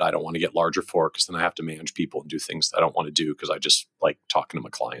a way that I don't want to get larger for, because then I have to manage people and do things that I don't want to do because I just like talking to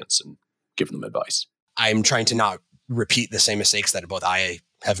my clients and giving them advice. I'm trying to not repeat the same mistakes that both I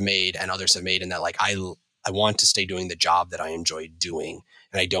have made and others have made, in that I want to stay doing the job that I enjoy doing.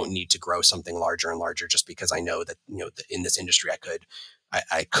 And I don't need to grow something larger and larger just because I know that, in this industry, I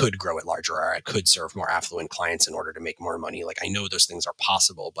could grow it larger, or I could serve more affluent clients in order to make more money. I know those things are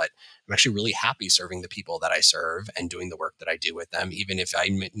possible, but I'm actually really happy serving the people that I serve and doing the work that I do with them, even if I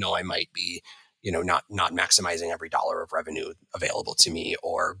know I might be, not maximizing every dollar of revenue available to me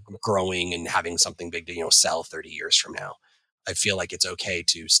or growing and having something big to, sell 30 years from now. I feel like it's okay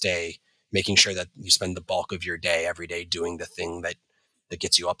to stay making sure that you spend the bulk of your day every day doing the thing that that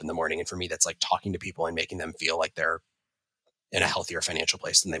gets you up in the morning. And for me, that's like talking to people and making them feel like they're in a healthier financial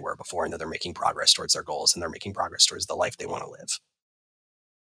place than they were before, and that they're making progress towards their goals and they're making progress towards the life they want to live.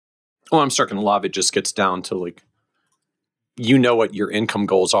 Well, I'm certain a lot of it just gets down to like, you know what your income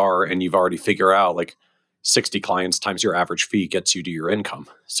goals are, and you've already figured out like 60 clients times your average fee gets you to your income.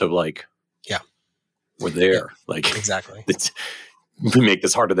 So like, yeah, we're there. Yeah, like exactly. We make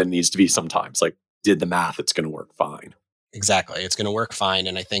this harder than it needs to be sometimes. Like, did the math, it's going to work fine. Exactly. It's going to work fine.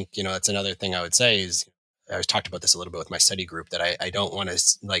 And I think, that's another thing I would say is, I was talked about this a little bit with my study group, that I don't want to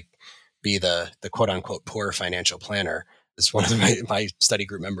like be the quote unquote poor financial planner, as one of my study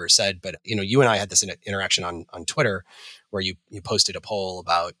group members said. But, you and I had this interaction on Twitter where you posted a poll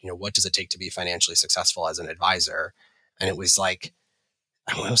about, what does it take to be financially successful as an advisor? And it was like,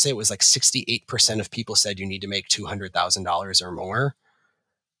 I want to say it was like 68% of people said you need to make $200,000 or more.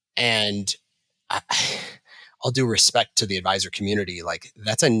 And I'll do respect to the advisor community. Like,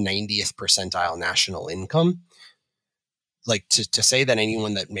 that's a 90th percentile national income. Like, to say that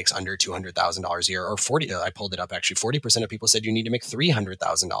anyone that makes under $200,000 a year, or 40, I pulled it up actually, 40% of people said you need to make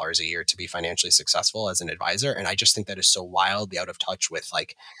 $300,000 a year to be financially successful as an advisor. And I just think that is so wildly out of touch with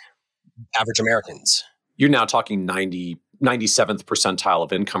like average Americans. You're now talking 97th percentile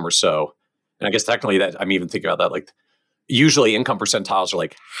of income or so. And I guess technically that I'm even thinking about that, like usually income percentiles are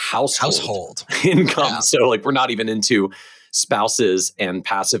like household income. Yeah. So like we're not even into spouses and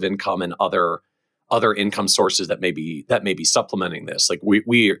passive income and other income sources that may be supplementing this. Like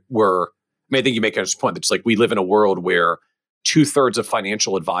I think you make a point that just like we live in a world where 2/3 of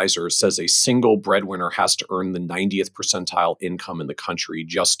financial advisors says a single breadwinner has to earn the 90th percentile income in the country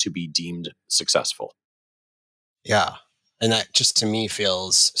just to be deemed successful. Yeah. And that just to me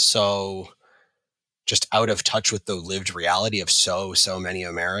feels so just out of touch with the lived reality of so many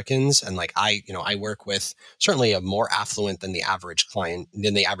Americans. And like I work with certainly a more affluent than the average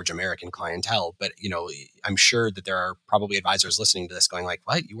American clientele. But, I'm sure that there are probably advisors listening to this going like,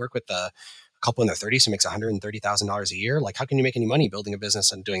 what? You work with a couple in their 30s who makes $130,000 a year? Like, how can you make any money building a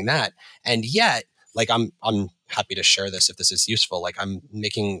business and doing that? And yet, like, I'm happy to share this if this is useful. Like, I'm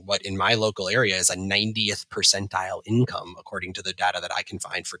making what in my local area is a 90th percentile income, according to the data that I can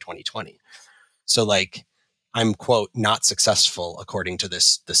find for 2020. So like, I'm quote, not successful according to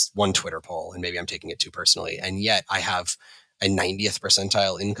this one Twitter poll, and maybe I'm taking it too personally. And yet I have a 90th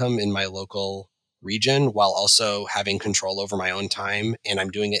percentile income in my local region while also having control over my own time. And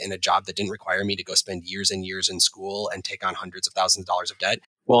I'm doing it in a job that didn't require me to go spend years and years in school and take on hundreds of thousands of dollars of debt.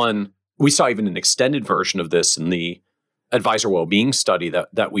 Well, and we saw even an extended version of this in the advisor well-being study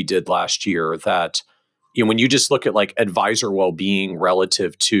that we did last year, that when you just look at like advisor well-being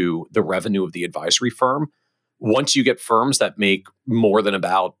relative to the revenue of the advisory firm, once you get firms that make more than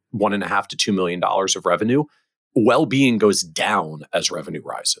about $1.5 to $2 million of revenue, well-being goes down as revenue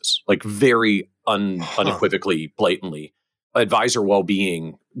rises, like very unequivocally, blatantly. Advisor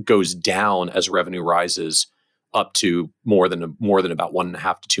well-being goes down as revenue rises up to more than about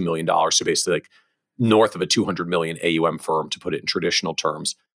 $1.5 to $2 million. So basically, like north of a 200 million AUM firm, to put it in traditional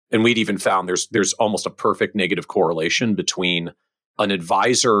terms. And we'd even found there's almost a perfect negative correlation between an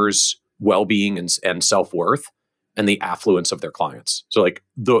advisor's well-being and self-worth and the affluence of their clients. So like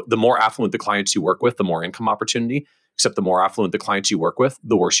the more affluent the clients you work with, the more income opportunity, except the more affluent the clients you work with,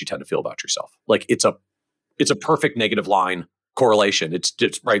 the worse you tend to feel about yourself. Like it's a perfect negative line correlation. It's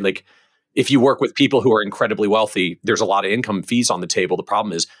just right. Like if you work with people who are incredibly wealthy, there's a lot of income fees on the table. The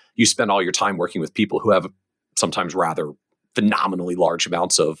problem is you spend all your time working with people who have sometimes rather phenomenally large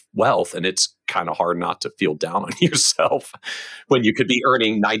amounts of wealth. And it's kind of hard not to feel down on yourself when you could be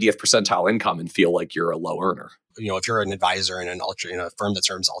earning 90th percentile income and feel like you're a low earner. If you're an advisor in a firm that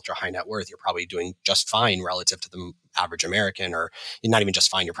serves ultra high net worth, you're probably doing just fine relative to the average American, or not even just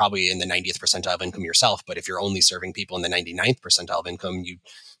fine. You're probably in the 90th percentile of income yourself. But if you're only serving people in the 99th percentile of income, you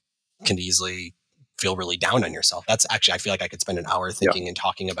can easily feel really down on yourself. That's actually, I feel like I could spend an hour thinking and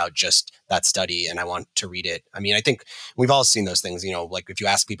talking about just that study, and I want to read it. I mean, I think we've all seen those things, like if you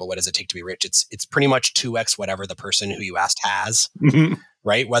ask people, what does it take to be rich? It's pretty much 2x whatever the person who you asked has,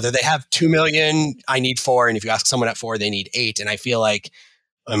 right? Whether they have 2 million, I need 4. And if you ask someone at 4, they need 8. And I feel like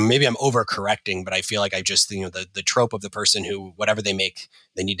maybe I'm overcorrecting, but I feel like I just, the trope of the person who, whatever they make,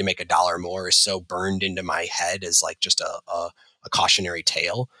 they need to make $1 more is so burned into my head as like just a cautionary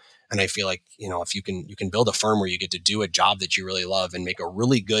tale. And I feel like, if you can build a firm where you get to do a job that you really love and make a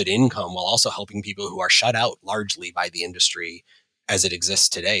really good income while also helping people who are shut out largely by the industry as it exists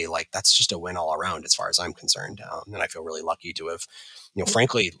today, like that's just a win all around as far as I'm concerned. And I feel really lucky to have,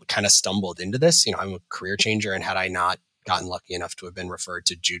 frankly, kind of stumbled into this. I'm a career changer, and had I not gotten lucky enough to have been referred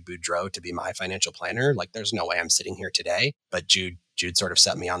to Jude Boudreau to be my financial planner, like there's no way I'm sitting here today. But Jude Jude sort of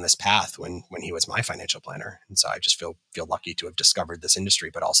set me on this path when he was my financial planner. And so I just feel lucky to have discovered this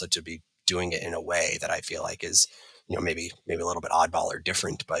industry, but also to be doing it in a way that I feel like is, maybe a little bit oddball or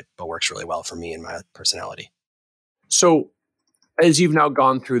different, but works really well for me and my personality. So as you've now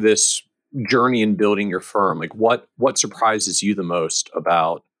gone through this journey in building your firm, like what surprises you the most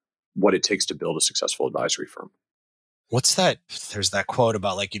about what it takes to build a successful advisory firm? What's that? There's that quote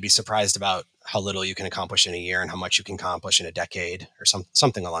about like, you'd be surprised about how little you can accomplish in a year and how much you can accomplish in a decade, or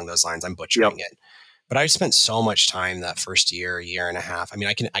something along those lines. I'm butchering it, but I spent so much time that first year and a half. I mean,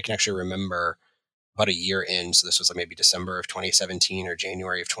 I can actually remember about a year in. So this was like maybe December of 2017 or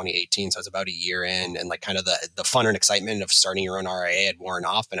January of 2018. So I was about a year in, and like kind of the fun and excitement of starting your own RIA had worn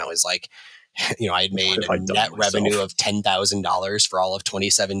off. And I was like, I had made a net revenue of $10,000 for all of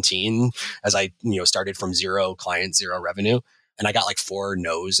 2017 as I, started from zero clients, zero revenue. And I got like 4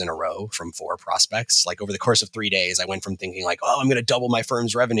 no's in a row from 4 prospects. Like over the course of 3 days, I went from thinking like, oh, I'm going to double my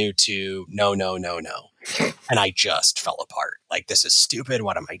firm's revenue to no. And I just fell apart. Like, this is stupid.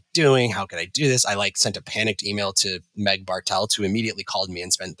 What am I doing? How could I do this? I like sent a panicked email to Meg Bartelt, who immediately called me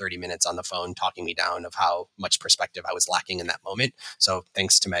and spent 30 minutes on the phone talking me down of how much perspective I was lacking in that moment. So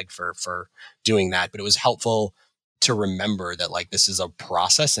thanks to Meg for doing that. But it was helpful to remember that like this is a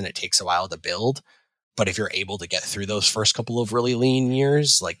process and it takes a while to build. But if you're able to get through those first couple of really lean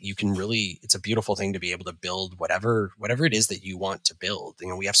years, like you can really, it's a beautiful thing to be able to build whatever it is that you want to build.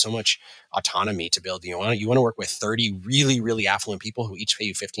 We have so much autonomy to build. You want to work with 30 really, really affluent people who each pay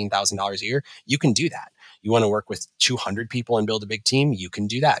you $15,000 a year. You can do that. You want to work with 200 people and build a big team. You can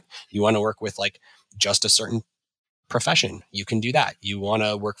do that. You want to work with like just a certain profession. You can do that. You want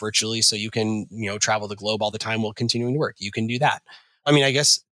to work virtually so you can, travel the globe all the time while continuing to work. You can do that. I mean, I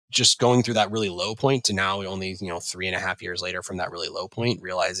guess just going through that really low point to now only, 3.5 years later from that really low point,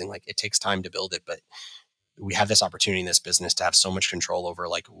 realizing like it takes time to build it, but we have this opportunity in this business to have so much control over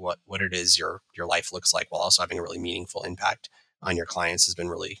like what it is your life looks like while also having a really meaningful impact on your clients has been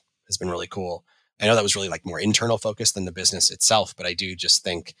really cool. I know that was really like more internal focused than the business itself, but I do just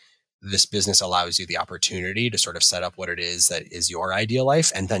think this business allows you the opportunity to sort of set up what it is that is your ideal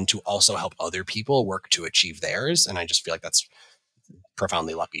life and then to also help other people work to achieve theirs. And I just feel like that's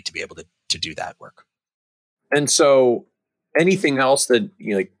profoundly lucky to be able to do that work. And so anything else that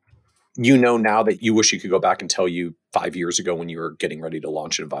now that you wish you could go back and tell you 5 years ago when you were getting ready to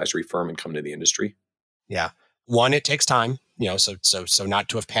launch an advisory firm and come to the industry? Yeah. One, it takes time, so not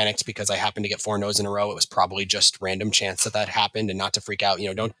to have panicked because I happened to get 4 no's in a row. It was probably just random chance that happened, and not to freak out.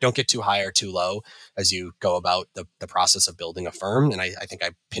 Don't get too high or too low as you go about the process of building a firm. And I think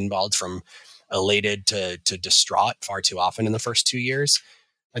I pinballed from elated to distraught far too often in the first 2 years,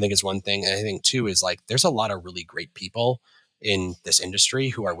 I think is one thing. And I think two is like, there's a lot of really great people in this industry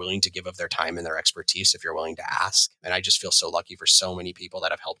who are willing to give of their time and their expertise if you're willing to ask. And I just feel so lucky for so many people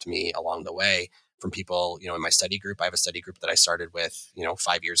that have helped me along the way. From people, in my study group, I have a study group that I started with,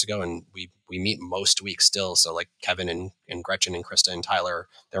 5 years ago, and we meet most weeks still. So like Kevin and Gretchen and Krista and Tyler,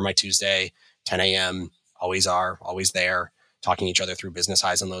 they're my Tuesday, 10 a.m. always there, talking each other through business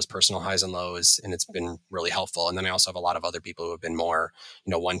highs and lows, personal highs and lows. And it's been really helpful. And then I also have a lot of other people who have been more,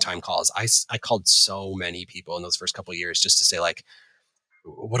 one-time calls. I called so many people in those first couple of years just to say like,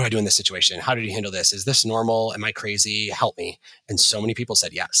 what do I do in this situation? How did you handle this? Is this normal? Am I crazy? Help me. And so many people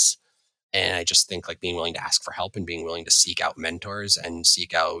said yes. And I just think like being willing to ask for help and being willing to seek out mentors and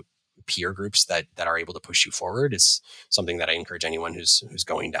seek out peer groups that are able to push you forward is something that I encourage anyone who's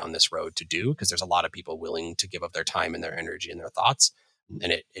going down this road to do, because there's a lot of people willing to give up their time and their energy and their thoughts.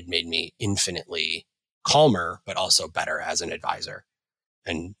 And it made me infinitely calmer, but also better as an advisor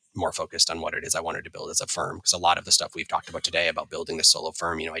and more focused on what it is I wanted to build as a firm. Because a lot of the stuff we've talked about today about building the solo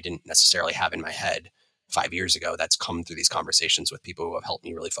firm, I didn't necessarily have in my head 5 years ago. That's come through these conversations with people who have helped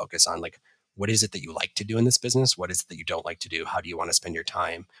me really focus on like, what is it that you like to do in this business? What is it that you don't like to do? How do you want to spend your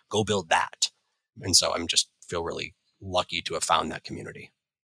time? Go build that. And so I'm just feel really lucky to have found that community.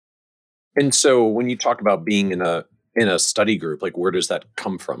 And so when you talk about being in a study group, like where does that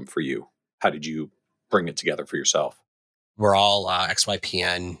come from for you? How did you bring it together for yourself? We're all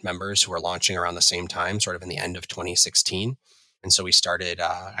XYPN members who are launching around the same time, sort of in the end of 2016. And so we started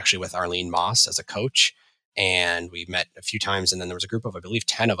actually with Arlene Moss as a coach. And we met a few times, and then there was a group of, I believe,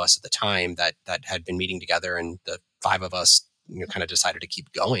 10 of us at the time that had been meeting together, and the 5 of us, kind of decided to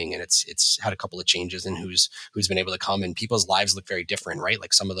keep going. And it's had a couple of changes in who's been able to come, and people's lives look very different, right?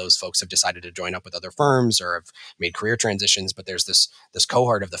 Like some of those folks have decided to join up with other firms or have made career transitions, but there's this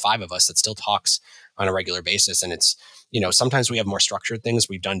cohort of the 5 of us that still talks on a regular basis. And it's, sometimes we have more structured things.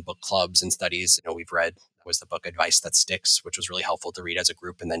 We've done book clubs and studies. We've read, was the book Advice That Sticks, which was really helpful to read as a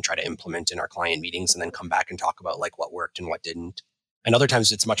group and then try to implement in our client meetings and then come back and talk about like what worked and what didn't. And other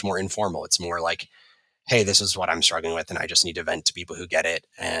times it's much more informal. It's more like, hey, this is what I'm struggling with, and I just need to vent to people who get it.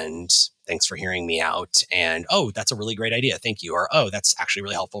 And thanks for hearing me out. And, oh, that's a really great idea. Thank you. Or, oh, that's actually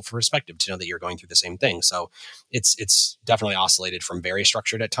really helpful for perspective to know that you're going through the same thing. So it's definitely oscillated from very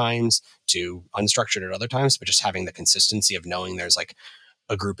structured at times to unstructured at other times, but just having the consistency of knowing there's like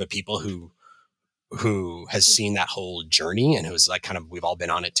a group of people who has seen that whole journey and who's like kind of, we've all been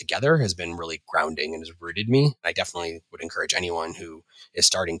on it together, has been really grounding and has rooted me. I definitely would encourage anyone who is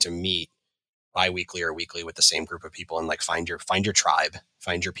starting to meet bi-weekly or weekly with the same group of people and like find your tribe,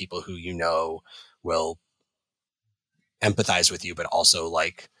 find your people who you know will empathize with you, but also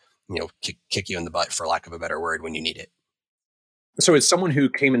like, kick you in the butt, for lack of a better word, when you need it. So as someone who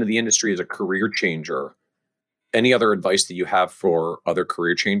came into the industry as a career changer, any other advice that you have for other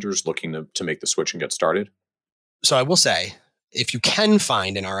career changers looking to make the switch and get started? So I will say, if you can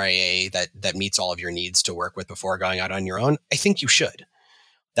find an RIA that meets all of your needs to work with before going out on your own, I think you should.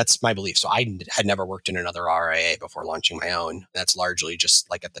 That's my belief. So I had never worked in another RIA before launching my own. That's largely just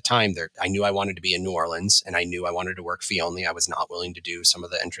like at the time there, I knew I wanted to be in New Orleans and I knew I wanted to work fee only. I was not willing to do some of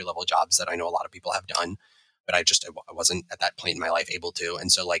the entry level jobs that I know a lot of people have done, but I wasn't at that point in my life able to.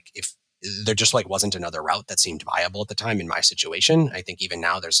 And so like, if there just like wasn't another route that seemed viable at the time in my situation, I think even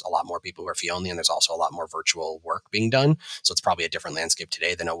now there's a lot more people who are fee only and there's also a lot more virtual work being done. So it's probably a different landscape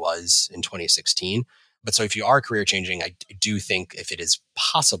today than it was in 2016. But so if you are career changing, I do think if it is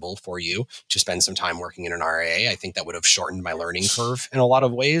possible for you to spend some time working in an RIA, I think that would have shortened my learning curve in a lot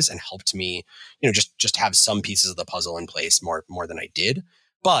of ways and helped me, just have some pieces of the puzzle in place more than I did.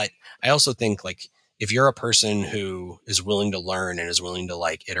 But I also think like if you're a person who is willing to learn and is willing to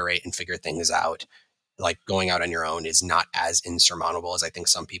like iterate and figure things out, like going out on your own is not as insurmountable as I think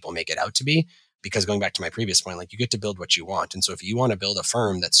some people make it out to be. Because going back to my previous point, like you get to build what you want. And so if you want to build a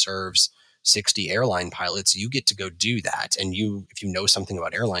firm that serves 60 airline pilots, you get to go do that. And if you know something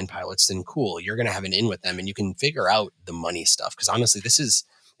about airline pilots, then cool, you're going to have an in with them and you can figure out the money stuff. Because honestly, this is,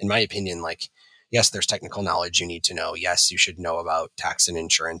 in my opinion, like, yes, there's technical knowledge you need to know. Yes, you should know about tax and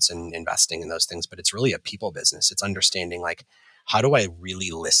insurance and investing and those things, but it's really a people business. It's understanding like, how do I really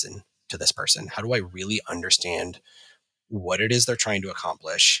listen to this person? How do I really understand what it is they're trying to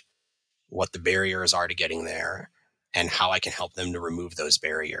accomplish, what the barriers are to getting there, and how I can help them to remove those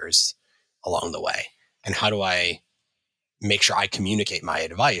barriers along the way? And how do I make sure I communicate my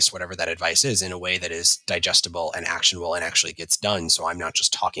advice, whatever that advice is, in a way that is digestible and actionable and actually gets done, so I'm not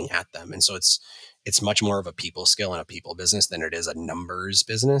just talking at them? And so it's much more of a people skill and a people business than it is a numbers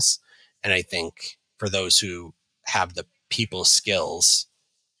business. And I think for those who have the people skills,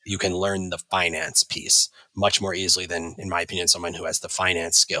 you can learn the finance piece much more easily than, in my opinion, someone who has the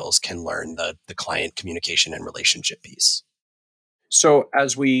finance skills can learn the client communication and relationship piece. So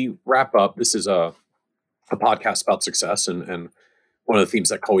as we wrap up, this is a podcast about success. And one of the themes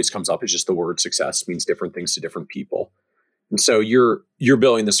that always comes up is just the word success means different things to different people. And so you're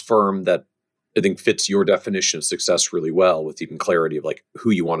building this firm that I think fits your definition of success really well, with even clarity of like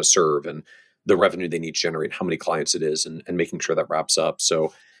who you want to serve and the revenue they need to generate, how many clients it is, and making sure that wraps up.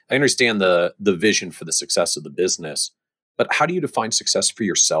 So I understand the vision for the success of the business, but how do you define success for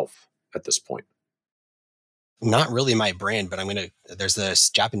yourself at this point? Not really my brand, but there's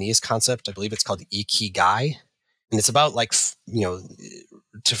this Japanese concept, I believe it's called ikigai. And it's about like,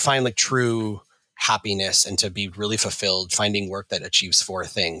 to find like true happiness and to be really fulfilled, finding work that achieves 4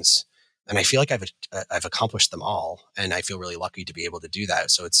 things. And I feel like I've accomplished them all. And I feel really lucky to be able to do that.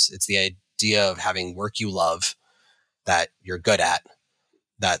 So it's the idea of having work you love, that you're good at,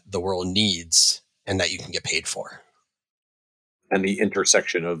 that the world needs, and that you can get paid for. And the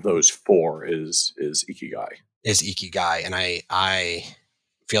intersection of those 4 is ikigai. Is ikigai. And I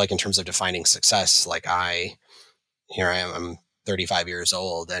feel like in terms of defining success, like here I am, I'm 35 years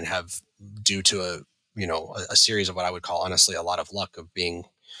old and have, due to a series of what I would call honestly a lot of luck of being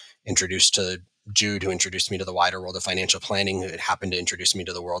introduced to Jude, who introduced me to the wider world of financial planning. It happened to introduce me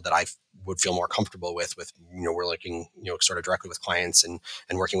to the world that I would feel more comfortable with, we're looking, sort of directly with clients and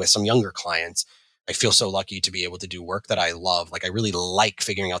working with some younger clients. I feel so lucky to be able to do work that I love. Like I really like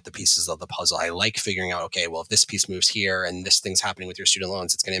figuring out the pieces of the puzzle. I like figuring out, okay, well, if this piece moves here and this thing's happening with your student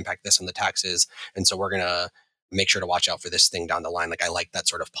loans, it's going to impact this on the taxes. And so we're going to make sure to watch out for this thing down the line. Like I like that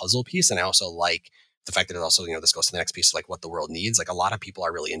sort of puzzle piece. And I also like the fact that it also, this goes to the next piece, like what the world needs. Like a lot of people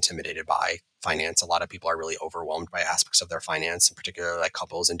are really intimidated by finance. A lot of people are really overwhelmed by aspects of their finance, in particular like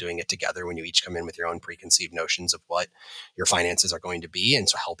couples, and doing it together when you each come in with your own preconceived notions of what your finances are going to be. And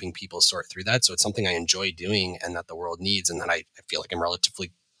so helping people sort through that. So it's something I enjoy doing and that the world needs, and that I feel like I'm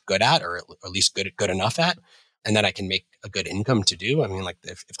relatively good at, or at least good enough at, and that I can make a good income to do. I mean, like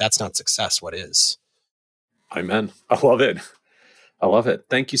if that's not success, what is? Amen. I love it. I love it.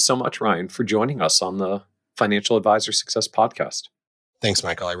 Thank you so much, Ryan, for joining us on the Financial Advisor Success Podcast. Thanks,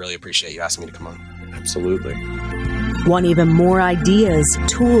 Michael. I really appreciate you asking me to come on. Absolutely. Want even more ideas,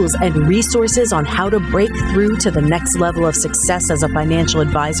 tools, and resources on how to break through to the next level of success as a financial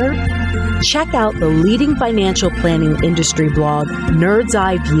advisor? Check out the leading financial planning industry blog, Nerd's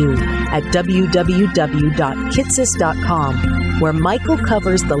Eye View, at www.kitsis.com, where Michael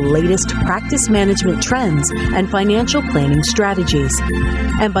covers the latest practice management trends and financial planning strategies.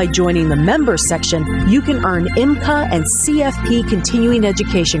 And by joining the members section, you can earn IMCA and CFP continuing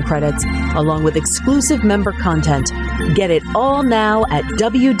education credits, along with exclusive member content. Get it all now at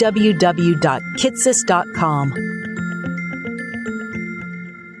www.kitsis.com.